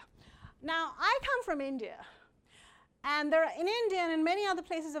water. Now, I come from India, and in India and in many other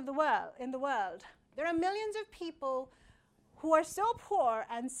places of in the world, there are millions of people who are so poor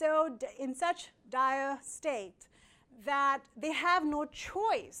and in such dire state that they have no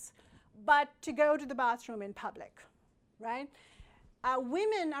choice but to go to the bathroom in public, right?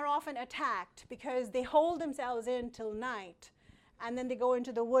 Women are often attacked because they hold themselves in till night, and then they go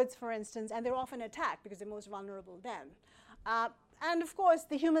into the woods, for instance, and they're often attacked because they're most vulnerable then. And of course,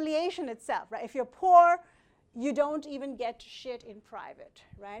 the humiliation itself, right? If you're poor, you don't even get to shit in private,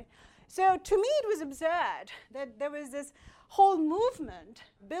 right? So to me, it was absurd that there was this whole movement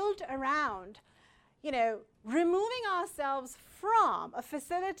built around, removing ourselves from a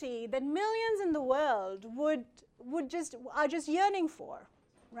facility that millions in the world are just yearning for,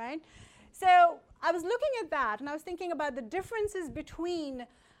 right? So I was looking at that, and I was thinking about the differences between.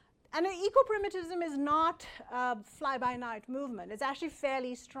 And eco-primitivism is not a fly-by-night movement. It's actually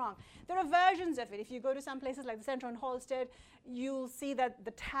fairly strong. There are versions of it. If you go to some places like the Center on Halsted, you'll see that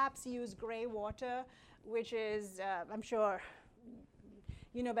the taps use gray water, which is, I'm sure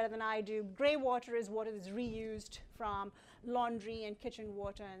you know better than I do. Gray water is water that's reused from laundry and kitchen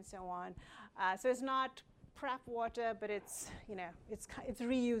water and so on. So it's not crap water, but it's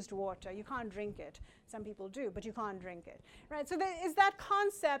reused water. You can't drink it. Some people do, but you can't drink it, right? So there is that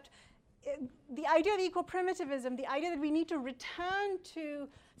concept, the idea of eco-primitivism, the idea that we need to return to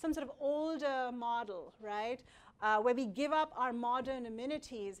some sort of older model, right, where we give up our modern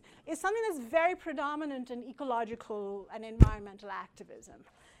amenities, is something that's very predominant in ecological and environmental activism.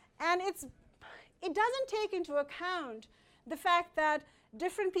 And it doesn't take into account the fact that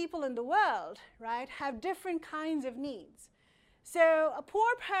different people in the world, right, have different kinds of needs. So a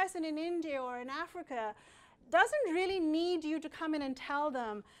poor person in India or in Africa doesn't really need you to come in and tell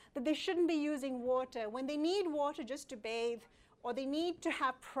them that they shouldn't be using water when they need water just to bathe or they need to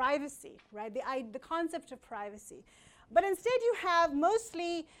have privacy, right? The concept of privacy. But instead you have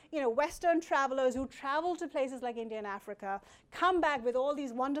mostly, Western travelers who travel to places like India and Africa, come back with all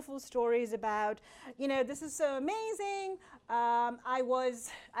these wonderful stories about, this is so amazing. I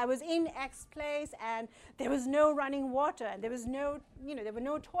was in X place and there was no running water and there was no, there were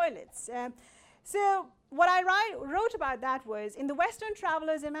no toilets. So what I wrote about that was, in the Western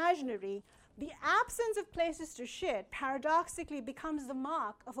traveler's imaginary, the absence of places to shit paradoxically becomes the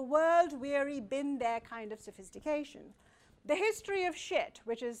mark of a world-weary, been-there kind of sophistication. The history of shit,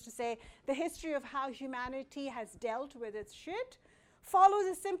 which is to say the history of how humanity has dealt with its shit, follows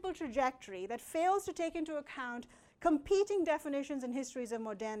a simple trajectory that fails to take into account competing definitions and histories of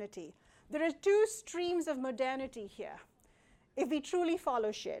modernity. There are two streams of modernity here, if we truly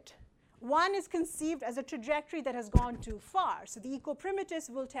follow shit. One is conceived as a trajectory that has gone too far. So the eco-primitists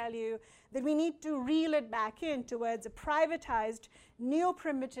will tell you that we need to reel it back in towards a privatized,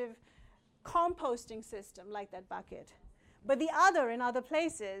 neo-primitive composting system like that bucket. But the other, in other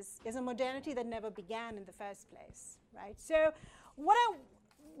places, is a modernity that never began in the first place, right? So what I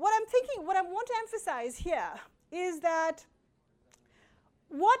want to emphasize here is that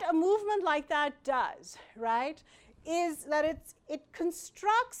what a movement like that does, right, is that it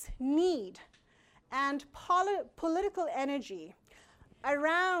constructs need and political energy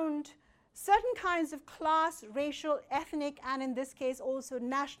around certain kinds of class, racial, ethnic, and in this case also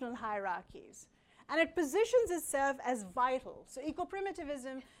national hierarchies. And it positions itself as vital. So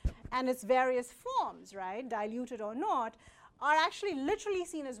eco-primitivism and its various forms, right, diluted or not, are actually literally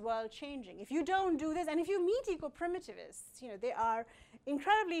seen as world-changing. If you don't do this, and if you meet eco-primitivists, they are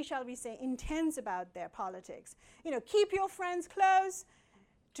incredibly, shall we say, intense about their politics. Keep your friends close,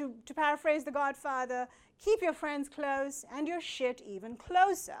 to paraphrase The Godfather, keep your friends close and your shit even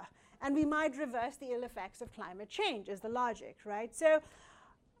closer. And we might reverse the ill effects of climate change, is the logic, right? So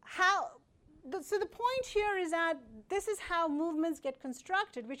the point here is that this is how movements get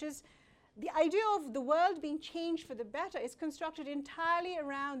constructed, which is the idea of the world being changed for the better is constructed entirely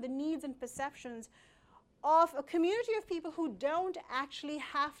around the needs and perceptions of a community of people who don't actually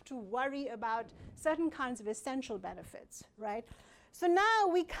have to worry about certain kinds of essential benefits, right? So now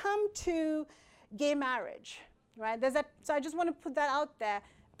we come to gay marriage, right? So I just want to put that out there,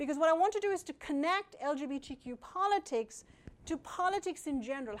 because what I want to do is to connect LGBTQ politics to politics in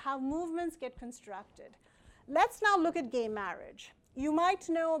general, how movements get constructed. Let's now look at gay marriage. You might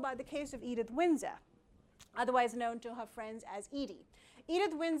know about the case of Edith Windsor, otherwise known to her friends as Edie.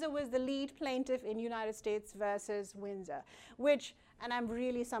 Edith Windsor was the lead plaintiff in United States versus Windsor, which, and I'm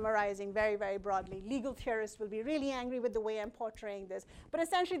really summarizing very, very broadly, legal theorists will be really angry with the way I'm portraying this, but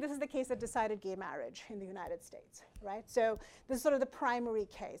essentially this is the case that decided gay marriage in the United States, right? So this is sort of the primary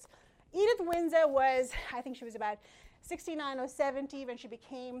case. Edith Windsor was, I think she was about 69 or 70 when she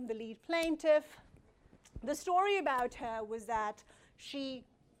became the lead plaintiff. The story about her was that she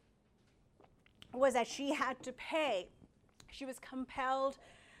had to pay, she was compelled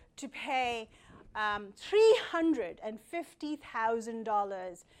to pay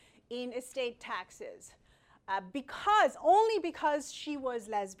 $350,000 in estate taxes only because she was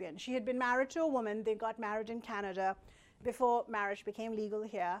lesbian. She had been married to a woman. They got married in Canada before marriage became legal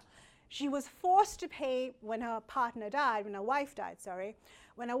here. She was forced to pay when her wife died, When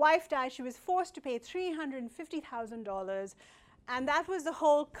her wife died, she was forced to pay $350,000, and that was the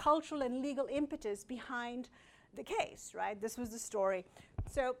whole cultural and legal impetus behind the case, right? This was the story.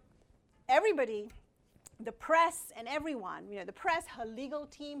 So everybody, the press and everyone, the press, her legal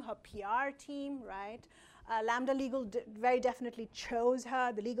team, her PR team, right? Lambda Legal very definitely chose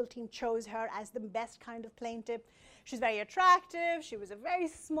her. The legal team chose her as the best kind of plaintiff. She's very attractive. She was a very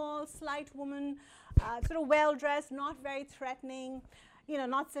small, slight woman, sort of well-dressed, not very threatening,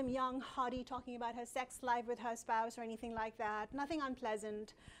 not some young hottie talking about her sex life with her spouse or anything like that, nothing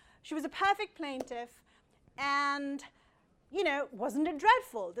unpleasant. She was a perfect plaintiff, and, wasn't it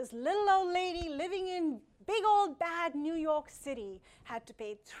dreadful? This little old lady living in big old bad New York City had to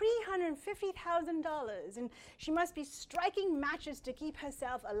pay $350,000, and she must be striking matches to keep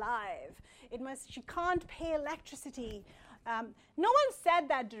herself alive. She can't pay electricity. No one said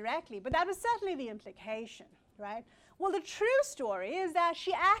that directly, but that was certainly the implication, right? Well, the true story is that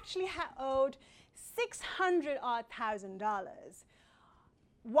she actually owed $600,000.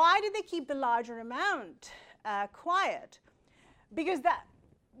 Why did they keep the larger amount quiet? Because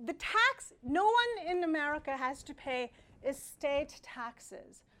the tax, no one in America has to pay estate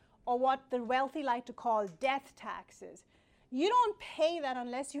taxes, or what the wealthy like to call death taxes. You don't pay that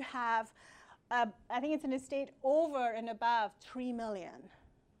unless you have, I think it's an estate over and above $3 million.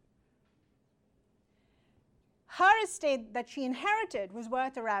 her estate that she inherited was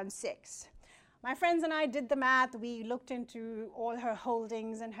worth around 6. My friends and I did the math. We looked into all her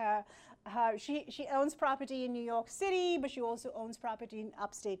holdings, and she owns property in New York City, but she also owns property in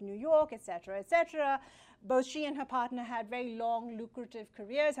upstate New York, etc., etc. Both she and her partner had very long, lucrative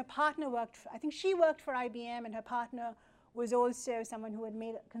careers. Her partner I think she worked for IBM, and her partner was also someone who had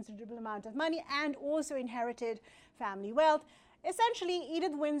made a considerable amount of money and also inherited family wealth. Essentially,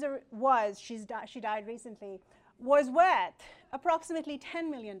 Edith Windsor she died recently, was worth approximately $10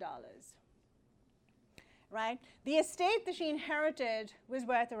 million. Right? The estate that she inherited was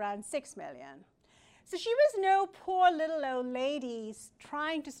worth around $6 million. So she was no poor little old lady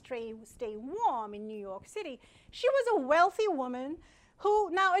trying to stay warm in New York City. She was a wealthy woman who,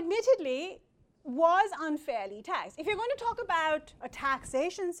 now admittedly, was unfairly taxed. If you're going to talk about a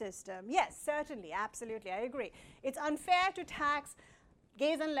taxation system, yes, certainly, absolutely, I agree. It's unfair to tax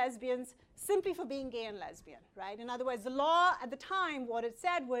gays and lesbians simply for being gay and lesbian, right? In other words, the law at the time, what it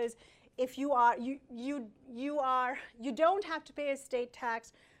said was, if you don't have to pay a state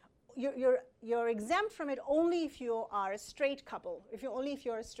tax. You're exempt from it only if you are a straight couple, if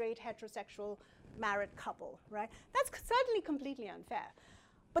you're a straight heterosexual married couple, right? That's certainly completely unfair.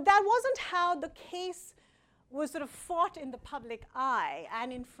 But that wasn't how the case was sort of fought in the public eye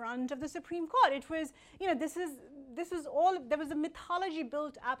and in front of the Supreme Court. It was, there was a mythology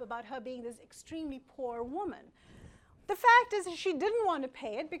built up about her being this extremely poor woman. The fact is that she didn't want to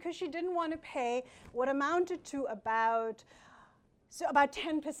pay it because she didn't want to pay what amounted to about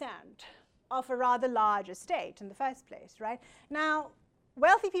 10% of a rather large estate in the first place, right? Now,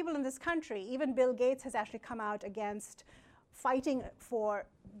 wealthy people in this country, even Bill Gates has actually come out against fighting for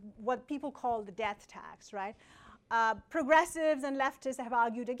what people call the death tax, right? Progressives and leftists have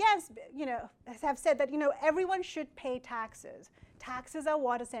argued against, have said that, everyone should pay taxes. Taxes are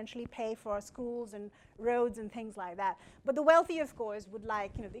what essentially pay for schools and roads and things like that. But the wealthy, of course, would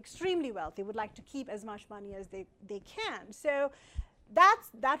like, the extremely wealthy would like to keep as much money as they can. So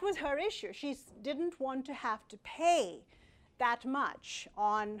that was her issue. She didn't want to have to pay that much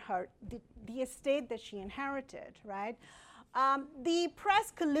on the estate that she inherited, right? The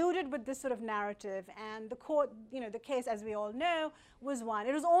press colluded with this sort of narrative, and the court, the case, as we all know, was won.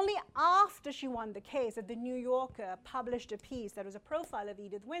 It was only after she won the case that the New Yorker published a piece that was a profile of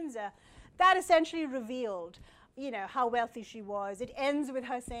Edith Windsor that essentially revealed, how wealthy she was. It ends with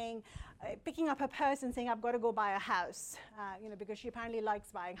her saying, picking up her purse and saying, "I've got to go buy a house," because she apparently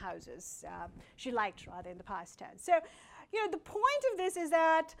likes buying houses. She liked, rather, in the past tense. So, the point of this is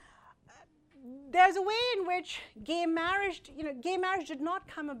that there's a way in which gay marriage did not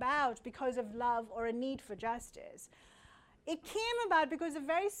come about because of love or a need for justice. It came about because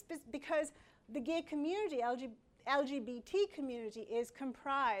the gay community, LGBT community, is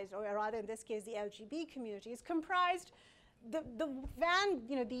comprised, or rather in this case the LGB community, is comprised,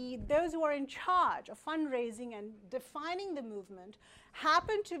 those who are in charge of fundraising and defining the movement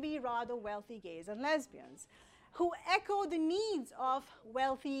happen to be rather wealthy gays and lesbians who echo the needs of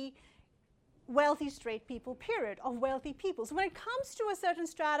wealthy straight people, period, of wealthy people. So when it comes to a certain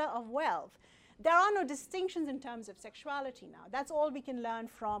strata of wealth, there are no distinctions in terms of sexuality now. That's all we can learn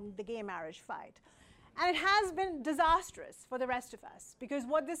from the gay marriage fight. And it has been disastrous for the rest of us, because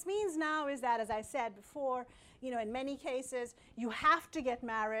what this means now is that, as I said before, in many cases, you have to get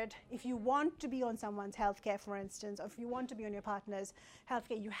married if you want to be on someone's health care, for instance, or if you want to be on your partner's health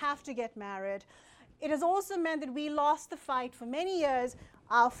care, you have to get married. It has also meant that we lost the fight for many years.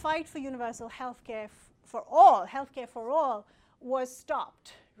 Our fight for universal health care for all, was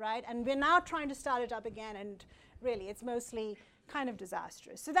stopped, right? And we're now trying to start it up again, and really, it's mostly kind of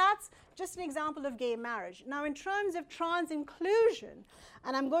disastrous. So that's just an example of gay marriage. Now, in terms of trans inclusion,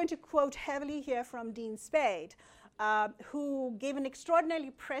 and I'm going to quote heavily here from Dean Spade, who gave an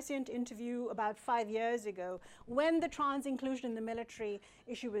extraordinarily prescient interview about 5 years ago when the trans inclusion in the military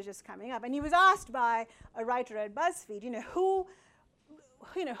issue was just coming up. And he was asked by a writer at BuzzFeed,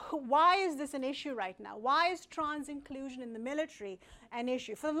 why is this an issue right now? Why is trans inclusion in the military an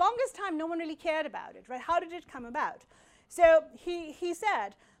issue? For the longest time, no one really cared about it, right? How did it come about? So he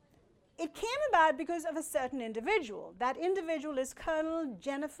said, it came about because of a certain individual. That individual is Colonel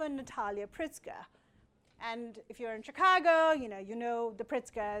Jennifer Natalia Pritzker. And if you're in Chicago, you know the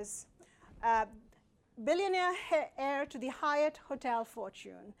Pritzkers, billionaire heir to the Hyatt Hotel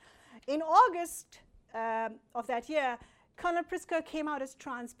fortune. In August of that year, Colonel Pritzker came out as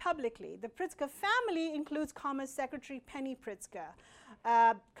trans publicly. The Pritzker family includes Commerce Secretary Penny Pritzker.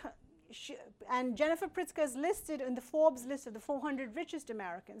 And Jennifer Pritzker is listed in the Forbes list of the 400 richest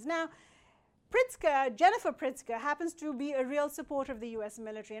Americans. Now, Pritzker, Jennifer Pritzker, happens to be a real supporter of the US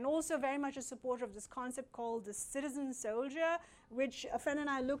military and also very much a supporter of this concept called the citizen soldier, which a friend and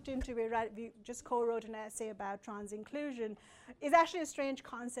I looked into. We just co-wrote an essay about trans inclusion. It's actually a strange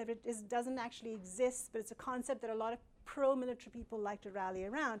concept. It doesn't actually exist, but it's a concept that a lot of pro-military people like to rally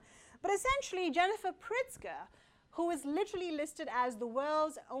around. But essentially, Jennifer Pritzker, who is literally listed as the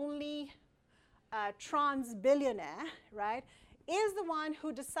world's only trans billionaire, right, is the one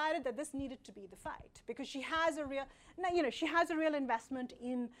who decided that this needed to be the fight because she has a real, she has a real investment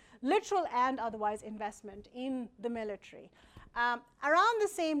in literal and otherwise investment in the military. Around the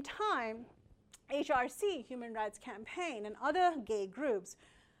same time, HRC, Human Rights Campaign, and other gay groups,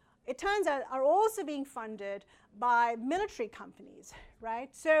 it turns out, are also being funded by military companies, right?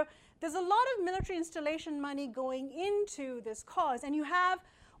 So there's a lot of military installation money going into this cause, and you have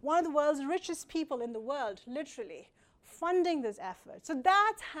one of the world's richest people in the world, literally, funding this effort. So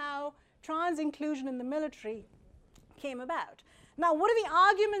that's how trans inclusion in the military came about. Now, what are the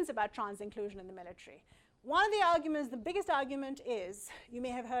arguments about trans inclusion in the military? One of the arguments, the biggest argument is, you may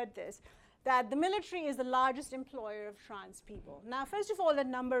have heard this, that the military is the largest employer of trans people. Now, first of all, that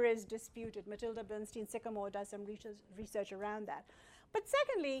number is disputed. Matilda Bernstein-Sycamore does some research around that. But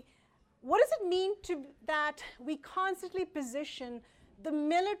secondly, what does it mean that we constantly position the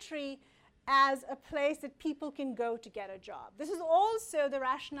military as a place that people can go to get a job? This is also the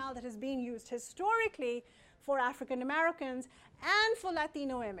rationale that has been used historically for African Americans and for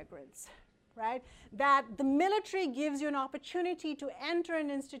Latino immigrants, right? That the military gives you an opportunity to enter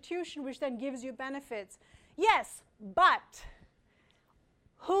an institution which then gives you benefits. Yes, but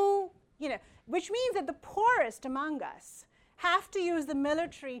who, which means that the poorest among us have to use the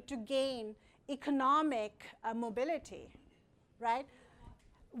military to gain economic mobility, right?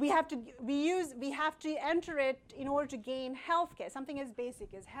 We have to enter it in order to gain healthcare, something as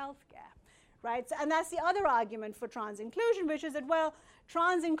basic as healthcare, right? So, and that's the other argument for trans inclusion, which is that, well,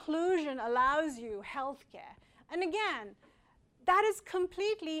 trans inclusion allows you healthcare. And again, that is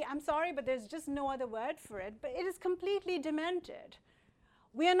completely, I'm sorry, but there's just no other word for it, but it is completely demented.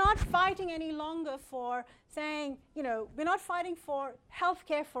 We are not fighting any longer for saying, we're not fighting for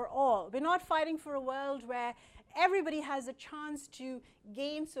healthcare for all. We're not fighting for a world where everybody has a chance to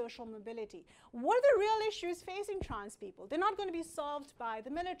gain social mobility. What are the real issues facing trans people? They're not going to be solved by the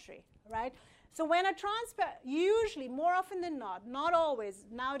military, right? So when a usually, more often than not always,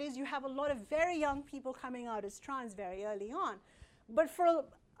 nowadays you have a lot of very young people coming out as trans very early on. But for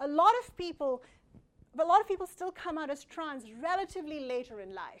a lot of people still come out as trans relatively later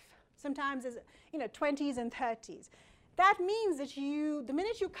in life, sometimes as 20s and 30s. That means that the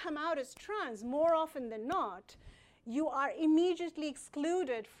minute you come out as trans, more often than not, you are immediately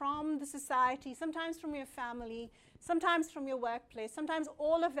excluded from the society, sometimes from your family, sometimes from your workplace, sometimes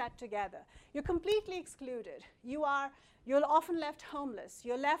all of that together. You're completely excluded. You're often left homeless.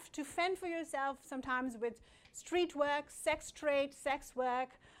 You're left to fend for yourself, sometimes with street work, sex trade, sex work,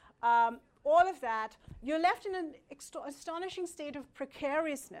 all of that. You're left in an astonishing state of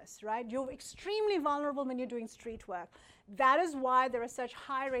precariousness, right? You're extremely vulnerable when you're doing street work. That is why there are such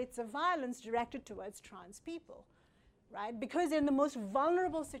high rates of violence directed towards trans people, right? Because they're in the most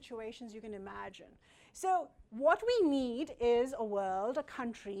vulnerable situations you can imagine. So what we need is a world, a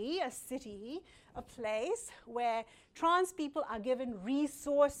country, a city, a place where trans people are given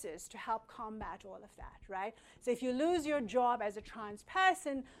resources to help combat all of that, right? So if you lose your job as a trans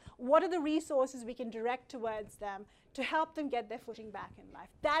person, what are the resources we can direct towards them to help them get their footing back in life?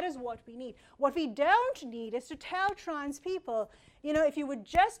 That is what we need. What we don't need is to tell trans people, if you would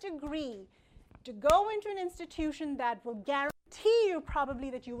just agree to go into an institution that will guarantee you probably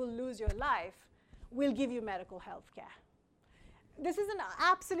that you will lose your life, we'll give you medical health care. This is an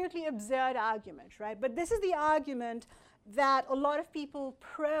absolutely absurd argument, right? But this is the argument that a lot of people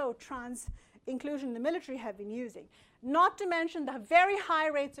pro-trans inclusion in the military have been using. Not to mention the very high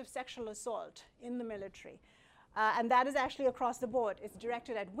rates of sexual assault in the military. And that is actually across the board. It's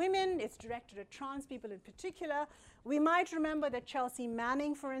directed at women. It's directed at trans people in particular. We might remember that Chelsea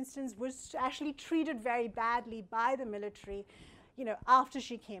Manning, for instance, was actually treated very badly by the military after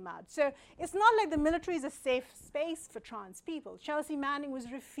she came out. So it's not like the military is a safe space for trans people. Chelsea Manning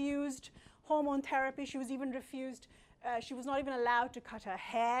was refused hormone therapy. She was even refused, she was not even allowed to cut her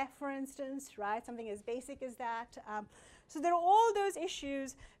hair, for instance, right? Something as basic as that. So there are all those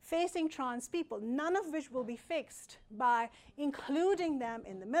issues facing trans people, none of which will be fixed by including them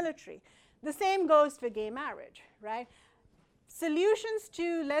in the military. The same goes for gay marriage, right? Solutions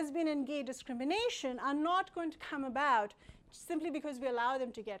to lesbian and gay discrimination are not going to come about simply because we allow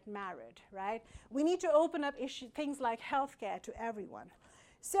them to get married, right? We need to open up things like healthcare to everyone.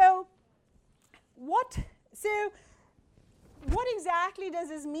 So So what exactly does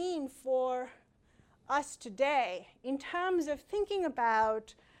this mean for us today in terms of thinking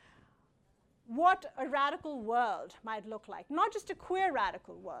about what a radical world might look like? Not just a queer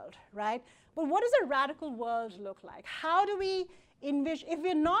radical world, right? But what does a radical world look like? How do we envision, if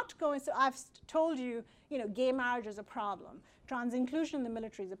we're not going, so I've told you, gay marriage is a problem. Trans inclusion in the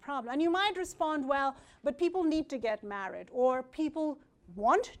military is a problem. And you might respond, well, but people need to get married, or people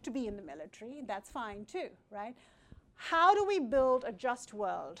want to be in the military. That's fine too, right? How do we build a just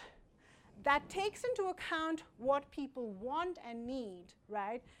world that takes into account what people want and need,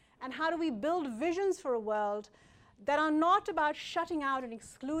 right? And how do we build visions for a world that are not about shutting out and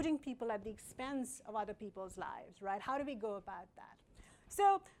excluding people at the expense of other people's lives, right? How do we go about that?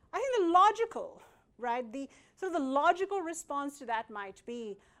 So I think the logical, right, the logical response to that might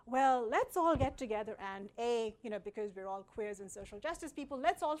be, well, let's all get together and because we're all queers and social justice people,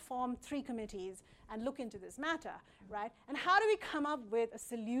 let's all form 3 committees and look into this matter, right? And how do we come up with a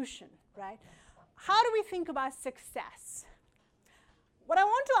solution, right? How do we think about success? What I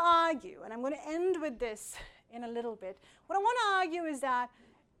want to argue, and I'm going to end with this in a little bit, what I want to argue is that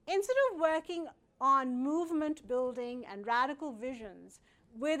instead of working on movement building and radical visions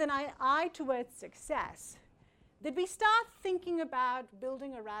with an eye towards success, that we start thinking about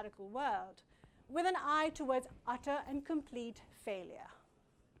building a radical world with an eye towards utter and complete failure.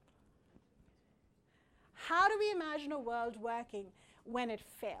 How do we imagine a world working when it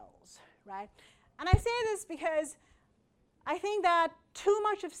fails, right? And I say this because I think that too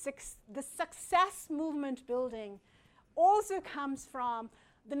much of the success movement building also comes from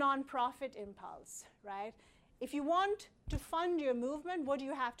the nonprofit impulse, right? If you want to fund your movement, what do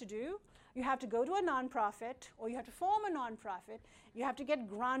you have to do? You have to go to a nonprofit, or you have to form a nonprofit. You have to get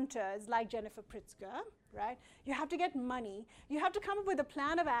grantors like Jennifer Pritzker, right? You have to get money. You have to come up with a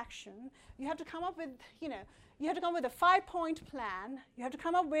plan of action. You have to come up with, you have to come up with a 5-point plan. You have to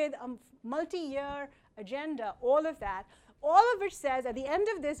come up with a multi-year agenda, all of that. All of which says, at the end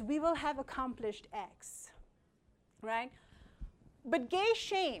of this, we will have accomplished X, right? But Gay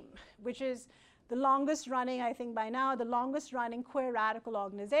Shame, which is the longest running, I think by now, the longest running queer radical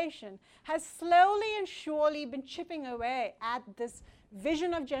organization, has slowly and surely been chipping away at this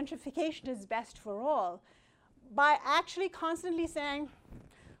vision of gentrification is best for all by actually constantly saying,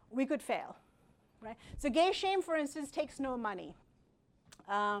 we could fail, right? So Gay Shame, for instance, takes no money.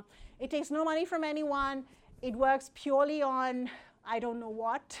 It takes no money from anyone. It works purely on, I don't know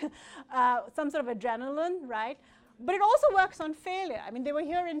what, some sort of adrenaline, right? But it also works on failure. I mean, they were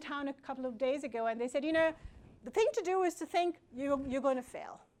here in town a couple of days ago, and they said, the thing to do is to think you're going to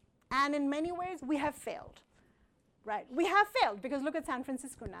fail. And in many ways, we have failed, right? We have failed, because look at San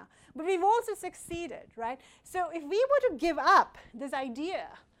Francisco now. But we've also succeeded, right? So if we were to give up this idea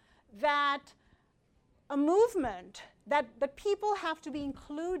that a movement, that people have to be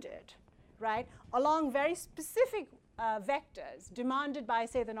included, right, along very specific vectors demanded by,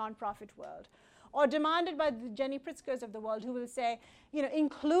 say, the nonprofit world, or demanded by the Jenny Pritzkers of the world, who will say,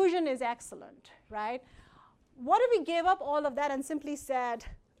 inclusion is excellent, right? What if we gave up all of that and simply said,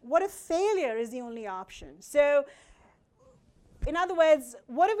 what if failure is the only option? So, in other words,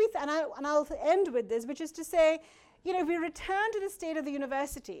 what if we, and I'll end with this, which is to say, if we return to the state of the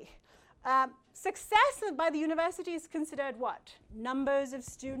university, success by the university is considered what? Numbers of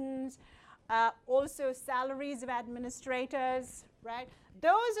students, also salaries of administrators, right?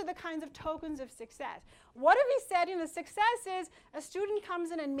 Those are the kinds of tokens of success. What if we said, success is a student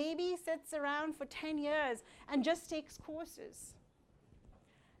comes in and maybe sits around for 10 years and just takes courses?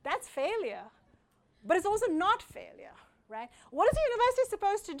 That's failure, but it's also not failure, right? What is the university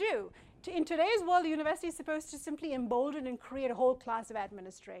supposed to do? In today's world, the university is supposed to simply embolden and create a whole class of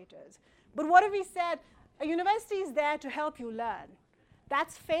administrators. But what if we said, a university is there to help you learn?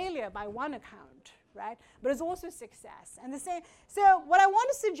 That's failure by one account, right? But it's also success. And the same. So what I want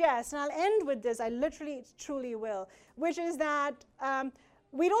to suggest, and I'll end with this, I literally, truly will, which is that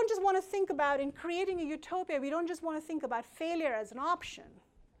we don't just want to think about, in creating a utopia, we don't just want to think about failure as an option.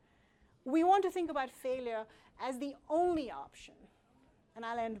 We want to think about failure as the only option. And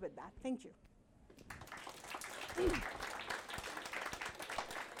I'll end with that. Thank you.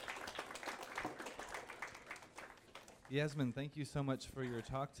 Yasmin, thank you so much for your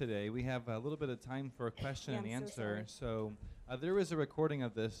talk today. We have a little bit of time for a question and answer. So there is a recording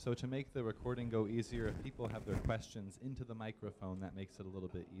of this, so to make the recording go easier, if people have their questions into the microphone, that makes it a little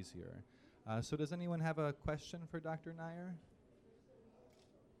bit easier. So does anyone have a question for Dr. Nair?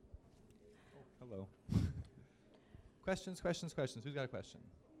 Oh, hello. Questions. Who's got a question?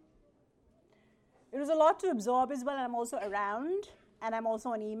 It was a lot to absorb as well, and I'm also around. And I'm also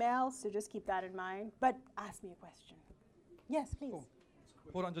on email, so just keep that in mind. But ask me a question. Yes, please.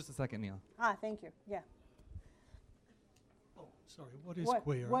 Oh, hold on just a second, Neil. Thank you. Yeah. Oh, sorry. What is What,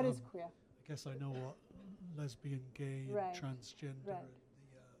 queer? What is queer? I guess I know what lesbian, gay, Right. and transgender. Right.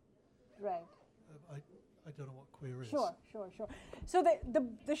 And Right. I don't know what queer is. Sure. So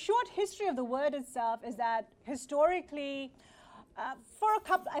the short history of the word itself is that historically, for a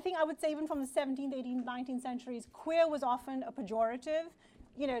couple, I think I would say even from the 17th, 18th, 19th centuries, queer was often a pejorative.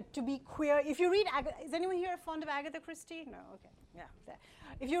 You know, to be queer. If you read, is anyone here fond of Agatha Christie? No, okay, yeah. There.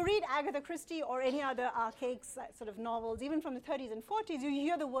 If you read Agatha Christie or any other archaic sort of novels, even from the 30s and 40s, you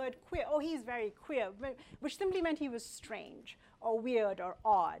hear the word queer. Oh, he's very queer, which simply meant he was strange or weird or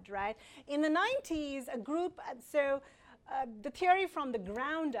odd, right? In the 90s, a group, the theory from the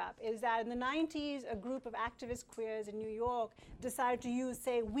ground up is that in the 90s, a group of activist queers in New York decided to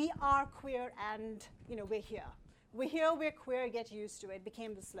say, we are queer and, you know, we're here. We're here, we're queer, get used to it,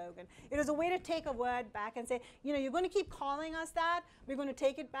 became the slogan. It was a way to take a word back and say, you know, you're going to keep calling us that, we're going to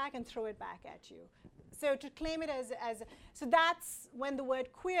take it back and throw it back at you. So to claim it so that's when the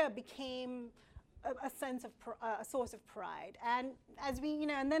word queer became a sense of, a source of pride. And as we, you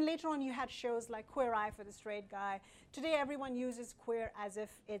know, and then later on you had shows like Queer Eye for the straight guy. Today everyone uses queer as if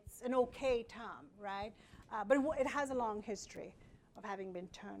it's an okay term, right? But it has a long history of having been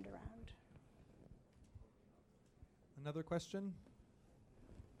turned around. Another question?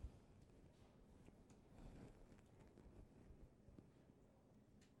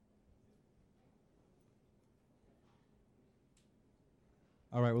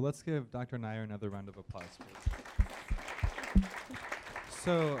 All right, well, let's give Dr. Nair another round of applause, please.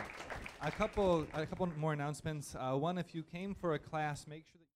 So, a couple more announcements. One, if you came for a class, make sure that